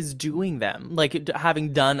of that is doing them. Like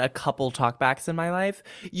having done a couple talkbacks in my life,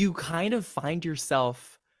 you kind of find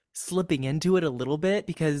yourself slipping into it a little bit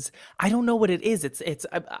because I don't know what it is.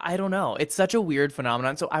 I don't know. It's such a weird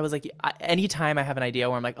phenomenon. So I was like, anytime I have an idea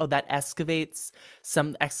where I'm like, oh, that excavates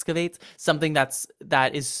something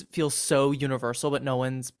that is feels so universal, but no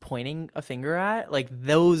one's pointing a finger at. Like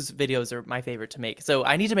those videos are my favorite to make. So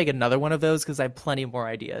I need to make another one of those because I have plenty more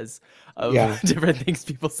ideas of Yeah. different things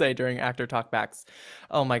people say during actor talkbacks.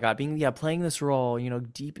 Oh my God, playing this role,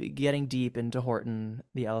 getting deep into Horton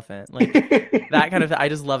the elephant, like that kind of. I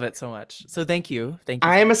just love it so much. So thank you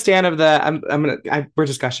I for am a that. stan of the we're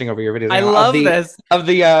just gushing over your videos I right now of love the this. of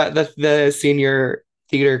the the senior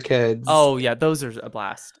theater kids. Oh yeah, those are a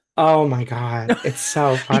blast. Oh my God. It's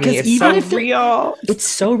so funny. Because It's even so if they're, real. it's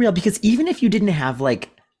so real. Because even if you didn't have like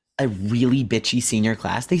a really bitchy senior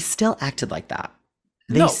class, they still acted like that.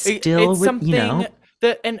 They No, still it's would. something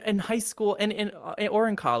that in high school and in or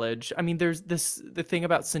in college. I mean, there's the thing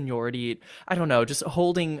about seniority. I don't know, just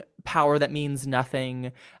holding power that means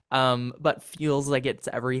nothing, but feels like it's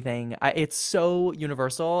everything. It's so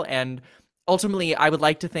universal, and ultimately, I would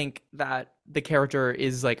like to think that the character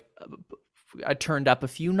is like turned up a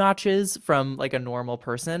few notches from like a normal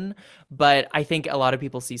person, but I think a lot of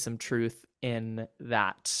people see some truth in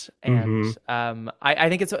that. And Hmm. I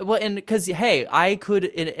think it's well, and because hey, I could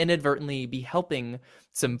inadvertently be helping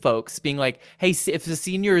some folks, being like, hey, if the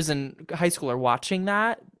seniors in high school are watching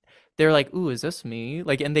that, they're like, ooh, is this me?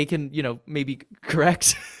 Like, and they can, maybe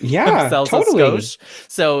correct Yeah, themselves a totally. skosh.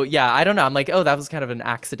 So yeah, I don't know. I'm like, oh, that was kind of an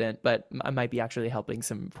accident, but I might be actually helping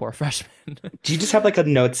some poor freshmen. Do you just have like a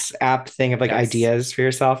notes app thing of like Yes. ideas for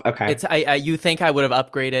yourself? Okay. It's I you think I would have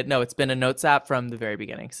upgraded. No, it's been a notes app from the very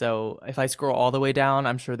beginning. So if I scroll all the way down,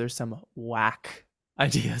 I'm sure there's some whack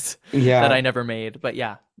ideas that I Yeah. never made. But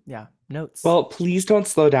yeah, yeah, notes. Well, please don't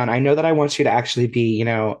slow down. I know that I want you to actually be,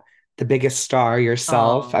 the biggest star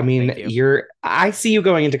yourself. I Oh, mean, thank you. I see you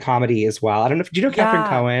going into comedy as well. I don't know if, do you know Catherine Yeah,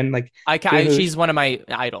 Cohen? Like, do you know who, she's one of my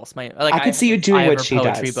idols. My like I could see you I doing have what her she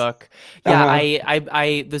poetry does. book. Yeah, Uh-huh.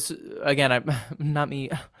 this again. I'm not me.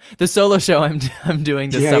 The solo show I'm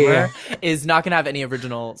doing this Yeah, yeah, yeah. summer is not gonna have any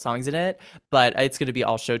original songs in it, but it's gonna be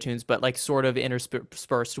all show tunes, but like sort of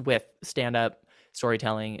interspersed with stand up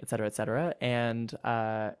storytelling, et cetera, et cetera. And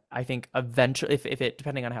I think eventually, if it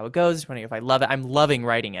depending on how it goes, depending if I love it, I'm loving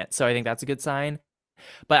writing it, so I think that's a good sign.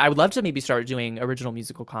 But I would love to maybe start doing original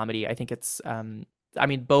musical comedy. I think it's I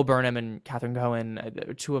mean, Bo Burnham and Catherine Cohen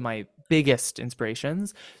are two of my biggest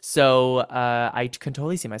inspirations. So I can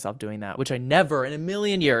totally see myself doing that, which I never in a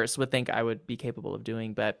million years would think I would be capable of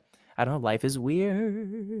doing. But I don't know, life is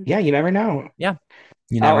weird. Yeah, you never know. Yeah.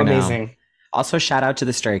 You Oh, never know. amazing. Also, shout out to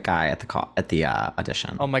the straight guy at the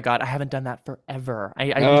audition. Oh my God, I haven't done that forever. I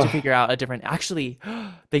need to Ugh. figure out a different. Actually,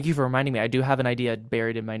 thank you for reminding me. I do have an idea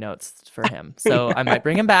buried in my notes for him, so I might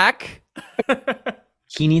bring him back.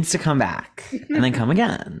 He needs to come back and then come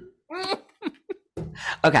again.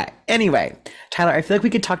 Okay. Anyway, Tyler, I feel like we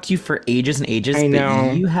could talk to you for ages and ages, I but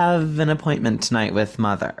know. you have an appointment tonight with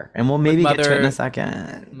Mother, and we'll maybe get to it in a Mother.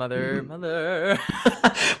 second. Mother.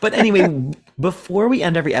 But anyway, before we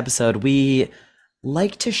end every episode, we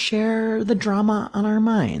like to share the drama on our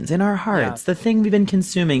minds, in our hearts, the thing we've been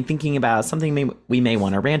consuming, thinking about, something we may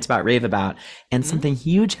want to rant about, rave about, and something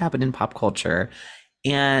huge happened in pop culture.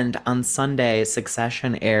 And on Sunday,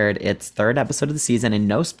 Succession aired its third episode of the season, and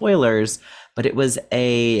no spoilers, but it was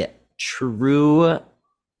a true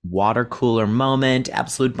water cooler moment,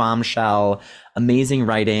 absolute bombshell, amazing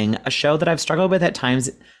writing, a show that I've struggled with at times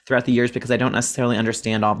throughout the years because I don't necessarily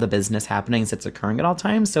understand all the business happenings that's occurring at all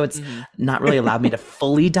times. So it's not really allowed me to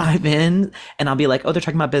fully dive in. And I'll be like, oh, they're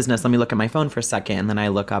talking about business. Let me look at my phone for a second. And then I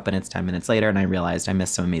look up and it's 10 minutes later and I realized I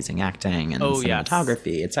missed some amazing acting and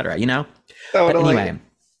cinematography, etc. You know? Totally. But anyway,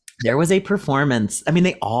 there was a performance. I mean,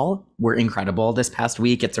 they all were incredible this past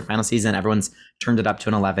week. It's their final season. Everyone's turned it up to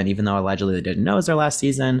an 11, even though allegedly they didn't know it was their last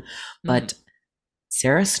season. But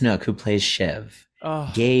Sarah Snook, who plays Shiv,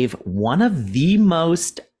 gave one of the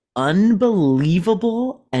most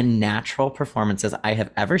unbelievable and natural performances I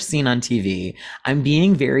have ever seen on TV. I'm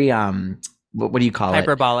being very, what do you call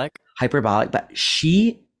Hyperbolic. it? Hyperbolic. But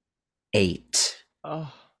she ate.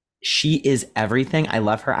 Oh. She is everything. I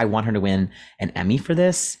love her. I want her to win an Emmy for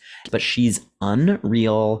this, but she's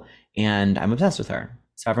unreal and I'm obsessed with her.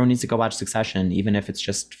 So everyone needs to go watch Succession, even if it's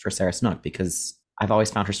just for Sarah Snook, because I've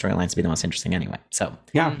always found her storylines to be the most interesting anyway. So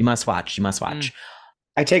Yeah. you must watch. You must watch.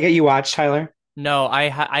 I take it you watch, Tyler? No,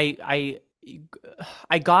 I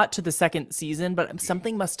got to the second season, but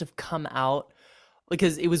something must have come out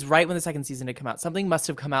because it was right when the second season had come out. Something must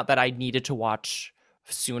have come out that I needed to watch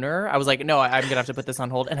sooner. I was like, no, I'm gonna have to put this on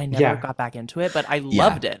hold, and I never got back into it. But I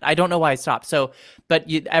loved it. I don't know why I stopped. So, but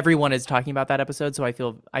everyone is talking about that episode, so I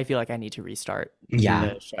feel like I need to restart.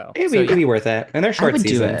 Yeah, the show. It'd be worth it, and they're short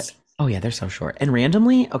seasons. Oh yeah, they're so short. And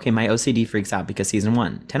randomly, okay, my OCD freaks out because season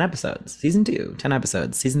 1, 10 episodes. Season 2, 10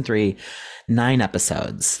 episodes. Season 3, 9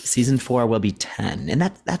 episodes. Season 4 will be 10, and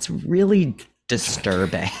that's really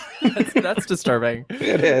disturbing. That's disturbing.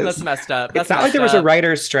 It is. That's messed up. It's not like there was a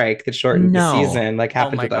writer's strike that shortened the season, like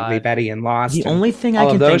happened with Ugly Betty and Lost. The only thing I all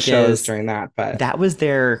can of those think shows is during that, but that was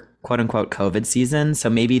their quote unquote COVID season. So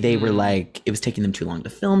maybe they were like, it was taking them too long to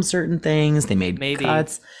film certain things. They made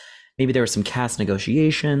cuts. Maybe there were some cast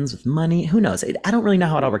negotiations with money. Who knows? I don't really know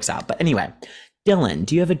how it all works out. But anyway, Dylan,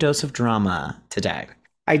 do you have a dose of drama today?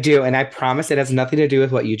 I do. And I promise it has nothing to do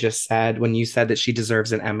with what you just said when you said that she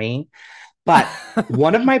deserves an Emmy. But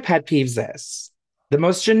one of my pet peeves is the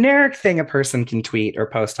most generic thing a person can tweet or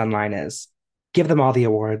post online is give them all the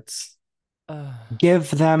awards. Give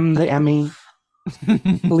them the Emmy.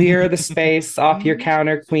 Clear the space off your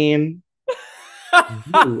counter, queen.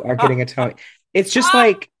 You are getting a Tony. It's just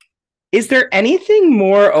like, is there anything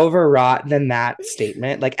more overwrought than that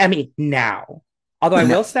statement? Like, Emmy now. Although I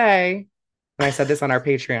will say, and I said this on our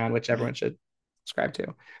Patreon, which everyone should subscribe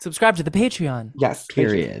to. Subscribe to the Patreon. Yes.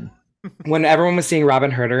 Period. When everyone was seeing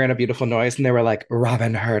Robin Herder in A Beautiful Noise and they were like,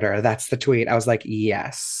 Robin Herder, that's the tweet. I was like,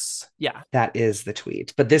 yes. Yeah. That is the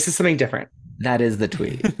tweet. But this is something different. That is the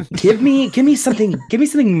tweet. give me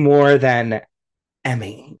something more than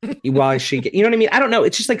Emmy. While you know what I mean? I don't know.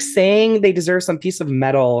 It's just like saying they deserve some piece of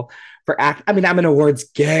metal for I mean, I'm an awards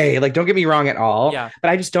gay. Like, don't get me wrong at all. Yeah. But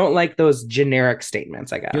I just don't like those generic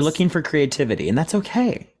statements, I guess. You're looking for creativity, and that's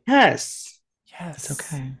okay. Yes. It's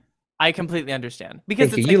okay. I completely understand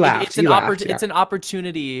because it's an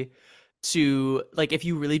opportunity to, like, if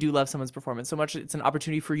you really do love someone's performance so much, it's an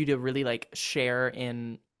opportunity for you to really like share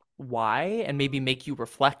in why and maybe make you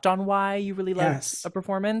reflect on why you really loved a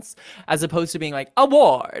performance, as opposed to being like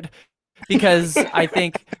award. Because I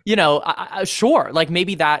think, you know, sure, like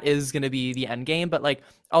maybe that is going to be the end game, but like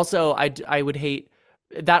also I would hate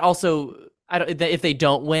that also. If they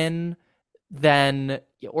don't win, then,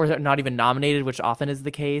 or they're not even nominated, which often is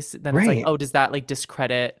the case, then it's like, oh, does that like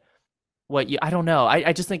discredit what you, I don't know.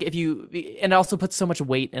 I just think if you, and it also puts so much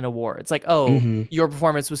weight in awards, like, oh, your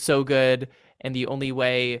performance was so good and the only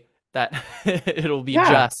way that it'll be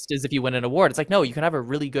just is if you win an award. It's like, no, you can have a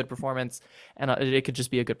really good performance and it could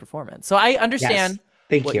just be a good performance. So I understand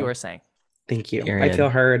what you were saying. Thank you. Period. I feel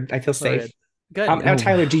heard. I feel safe. Good. Now,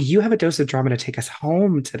 Tyler, do you have a dose of drama to take us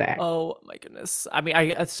home today? Oh my goodness. I mean,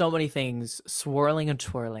 I have so many things swirling and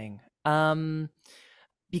twirling.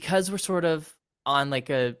 Because we're sort of on like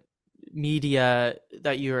a media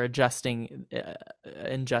that you're ingesting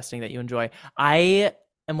that you enjoy. I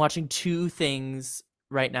am watching two things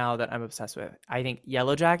right now that I'm obsessed with. I think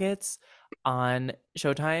Yellow Jackets on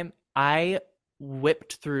Showtime. I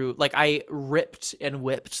ripped and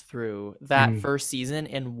whipped through that first season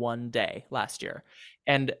in one day last year.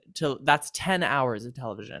 And that's 10 hours of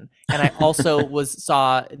television. And I also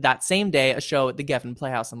saw that same day a show at the Geffen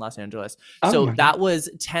Playhouse in Los Angeles. So that was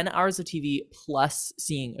 10 hours of TV plus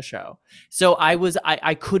seeing a show. So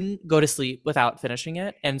I couldn't go to sleep without finishing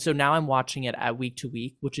it. And so now I'm watching it at week to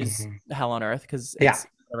week, which is hell on earth because it's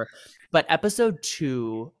whatever. But episode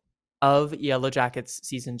 2 of Yellow Jackets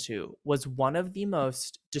season 2 was one of the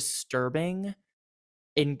most disturbing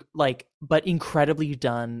but incredibly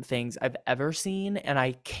done things I've ever seen, and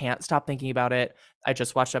I can't stop thinking about it. I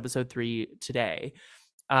just watched episode 3 today,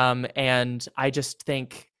 and I just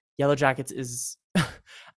think Yellow Jackets is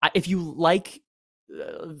if you like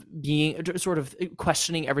being sort of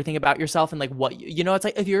questioning everything about yourself and like what it's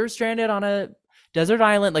like if you're stranded on a desert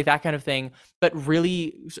island, like that kind of thing, but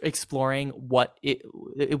really exploring what it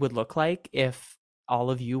would look like if all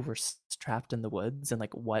of you were trapped in the woods and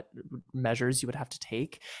like what measures you would have to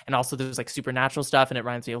take. And also there's like supernatural stuff, and it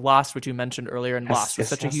reminds me of Lost, which you mentioned earlier, and Lost was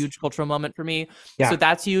such a huge cultural moment for me. So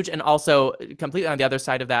that's huge. And also completely on the other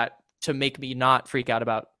side of that, to make me not freak out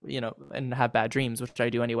about, and have bad dreams, which I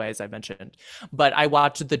do anyway, as I mentioned. But I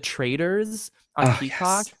watched The Traitors on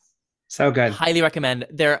Peacock. Yes. So good. Highly recommend.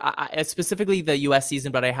 Specifically the US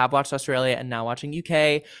season, but I have watched Australia and now watching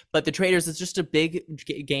UK. But The Traitors is just a big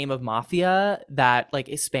game of mafia that like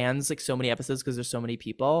it spans like so many episodes because there's so many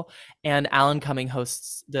people. And Alan Cumming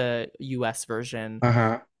hosts the US version.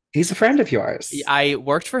 He's a friend of yours. I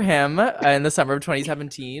worked for him in the summer of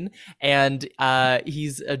 2017, and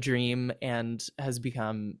he's a dream and has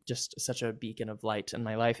become just such a beacon of light in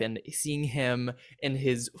my life. And seeing him in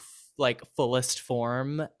his like fullest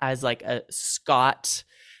form as like a Scot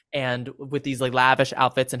and with these like lavish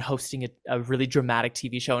outfits and hosting a really dramatic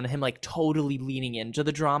TV show, and him like totally leaning into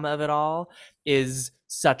the drama of it all is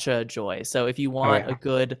such a joy. So if you want a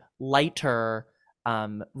good, lighter,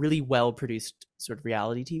 really well produced sort of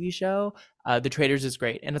reality TV show, The Traitors is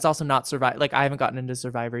great. And it's also not Survivor. Like I haven't gotten into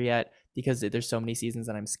Survivor yet because there's so many seasons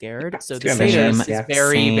and I'm scared. So The Traitors is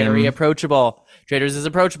very approachable. Traitors is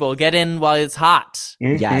approachable. Get in while it's hot.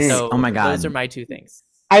 Yes. So oh my God. Those are my two things.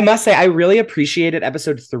 I must say, I really appreciated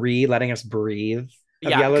episode 3 letting us breathe.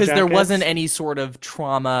 Yeah, because there wasn't any sort of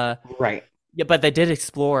trauma. Right. Yeah, but they did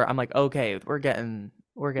explore. I'm like, okay, we're getting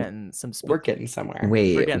some spook. We're getting somewhere.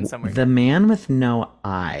 Wait, we're getting somewhere. The Man with No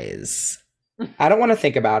Eyes. I don't want to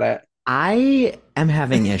think about it. I am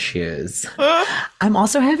having issues. I'm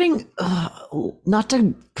also having, not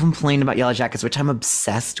to complain about Yellow Jackets, which I'm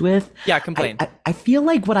obsessed with. Yeah, complain. I feel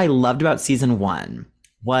like what I loved about season 1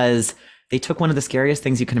 was they took one of the scariest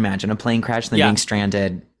things you can imagine, a plane crash, and then being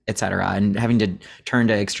stranded, etc., and having to turn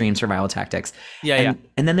to extreme survival tactics. And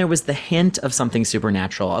then there was the hint of something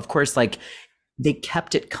supernatural. Of course, like they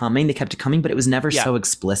kept it coming, but it was never so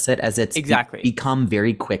explicit as it's become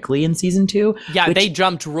very quickly in season 2. Yeah, they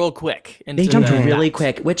jumped real quick. They jumped really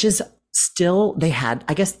quick, which is still, they had,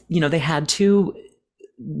 I guess, they had to,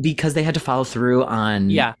 because they had to follow through on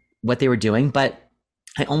what they were doing. But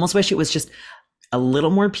I almost wish it was just a little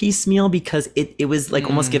more piecemeal, because it was like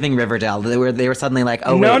almost giving Riverdale. They were suddenly like,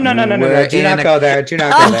 oh no, wait, no, do not go there. Do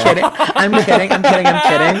not go there. I'm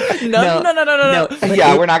kidding. No.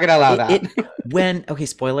 Yeah, we're not gonna allow that.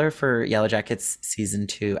 Spoiler for Yellow Jackets season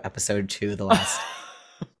 2, episode 2, the last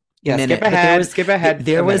minute. Skip ahead.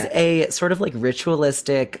 There was a sort of like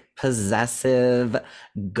ritualistic, possessive,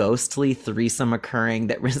 ghostly threesome occurring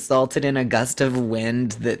that resulted in a gust of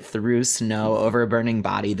wind that threw snow over a burning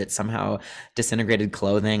body that somehow disintegrated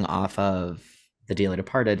clothing off of the dearly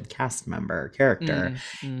departed cast member character.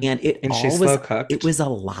 And it was a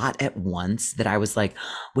lot at once that I was like,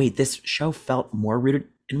 wait, this show felt more rooted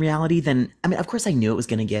in reality than, I mean, of course I knew it was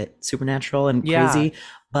going to get supernatural and crazy,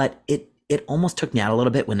 but it almost took me out a little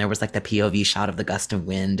bit when there was like the POV shot of the gust of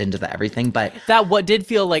wind into the everything. But that what did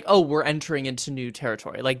feel like, oh, we're entering into new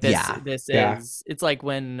territory. Like this is, it's like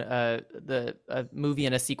when the movie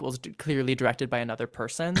and a sequel is clearly directed by another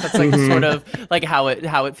person. That's like sort of like how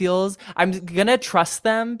it feels. I'm gonna trust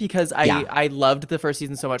them because I loved the first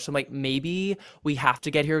season so much. So I'm like, maybe we have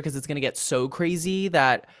to get here because it's gonna get so crazy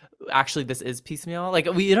that actually this is piecemeal. Like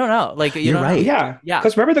you don't know. Like you're right. Yeah.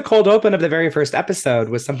 Because remember the cold open of the very first episode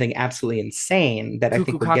was something absolutely insane that I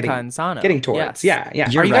think we're getting towards. Yes. Yeah.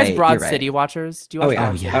 Are you guys Broad City watchers? Do you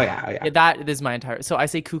watch Oh yeah. That is my entire. So I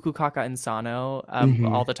say Cuckoo Kaka Insano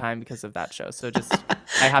all the time because of that show. So just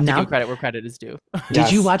I have to give credit where credit is due.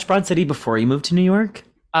 Did you watch Broad City before you moved to New York?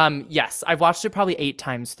 Yes, I've watched it probably 8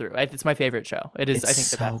 times through. It's my favorite show. It is, It's I think,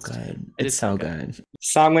 the so best. good. It It's is so good.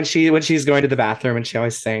 Song when she's going to the bathroom and she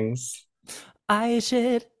always sings. I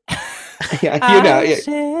should. Yeah, you know.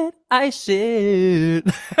 Yeah, I should.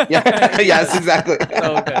 yeah. Yes, exactly.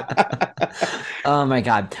 So good. Oh my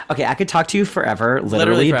God. Okay, I could talk to you forever,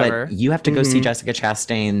 literally, forever. but you have to go see Mhm. Jessica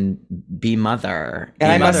Chastain be mother.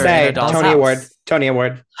 And I in- must Mother in say, a Doll's Tony House. Award. Tony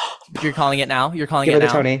Award. You're calling it now? You're calling Give it her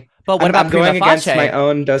the now? Tony. But what about I'm Prima going against Facie? my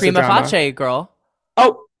own dose Prima of drama. Facie, girl.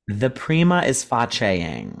 Oh, the Prima is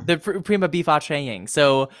facheing. The Prima B Facheing.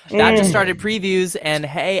 So that just started previews, and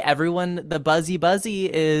hey, everyone, the buzzy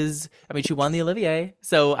is, I mean, she won the Olivier,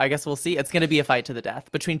 so I guess we'll see. It's going to be a fight to the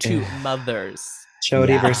death between two mothers. Jodie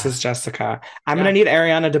Yeah. versus Jessica. I'm Yeah. gonna need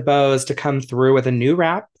Ariana DeBose to come through with a new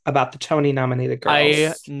rap about the Tony nominated girls.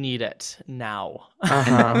 I need it now.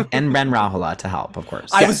 Uh-huh. And Ren Rahula to help, of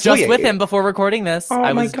course. I Yes. was just Oh, yeah, with yeah. him before recording this. Oh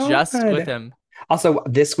I my was just God. with him. Also,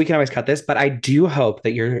 we can always cut this, but I do hope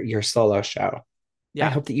that your solo show. I Yeah.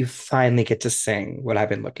 hope that you finally get to sing what I've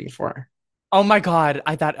been looking for. Oh my God.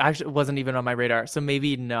 I thought actually wasn't even on my radar. So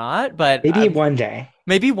maybe not, but Maybe one day.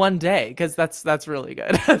 maybe one day, because that's really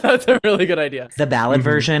good. That's a really good idea. The ballad Mhm.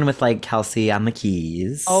 version with like Kelsey on the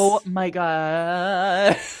keys. Oh my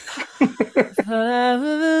God.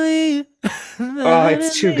 Oh,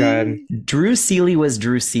 it's too good. Drew Seeley was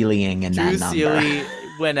Drew Seeleying in Drew that number. Seeley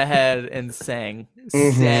went ahead and sang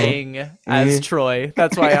Mhm. as Troy.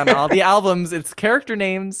 That's why on all the albums it's character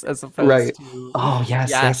names as opposed Right. to Oh,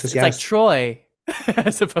 yes. It's like Troy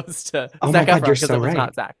as opposed to Oh Zac my God, Efron, you're because so it was right.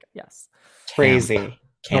 not Zach. Yes. Crazy.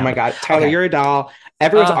 Camp. Oh my God. Tyler, Okay. you're a doll.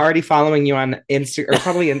 Everyone's Uh, already following you on Insta or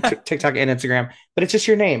probably in TikTok and Instagram, but it's just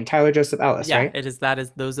your name, Tyler Joseph Ellis, Yeah, right? it is.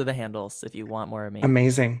 Those are the handles if you want more of me.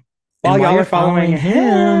 Amazing. And While while y'all you're are following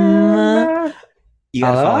him, you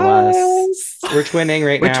gotta follow us. We're twinning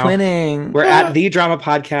right We're now. twinning. We're at The Drama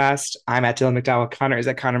Podcast. I'm at Dylan McDowell. Connor is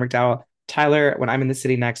at Connor McDowell. Tyler, when I'm in the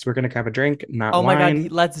city next, we're going to grab a drink, not Oh my wine.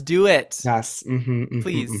 God, let's do it. Yes.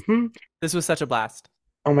 Please. This was such a blast.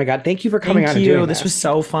 Oh my God. Thank you for coming Thank on you. and doing This was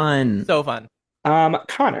so fun. So fun.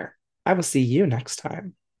 Connor, I will see you next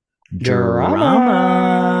time. Drama.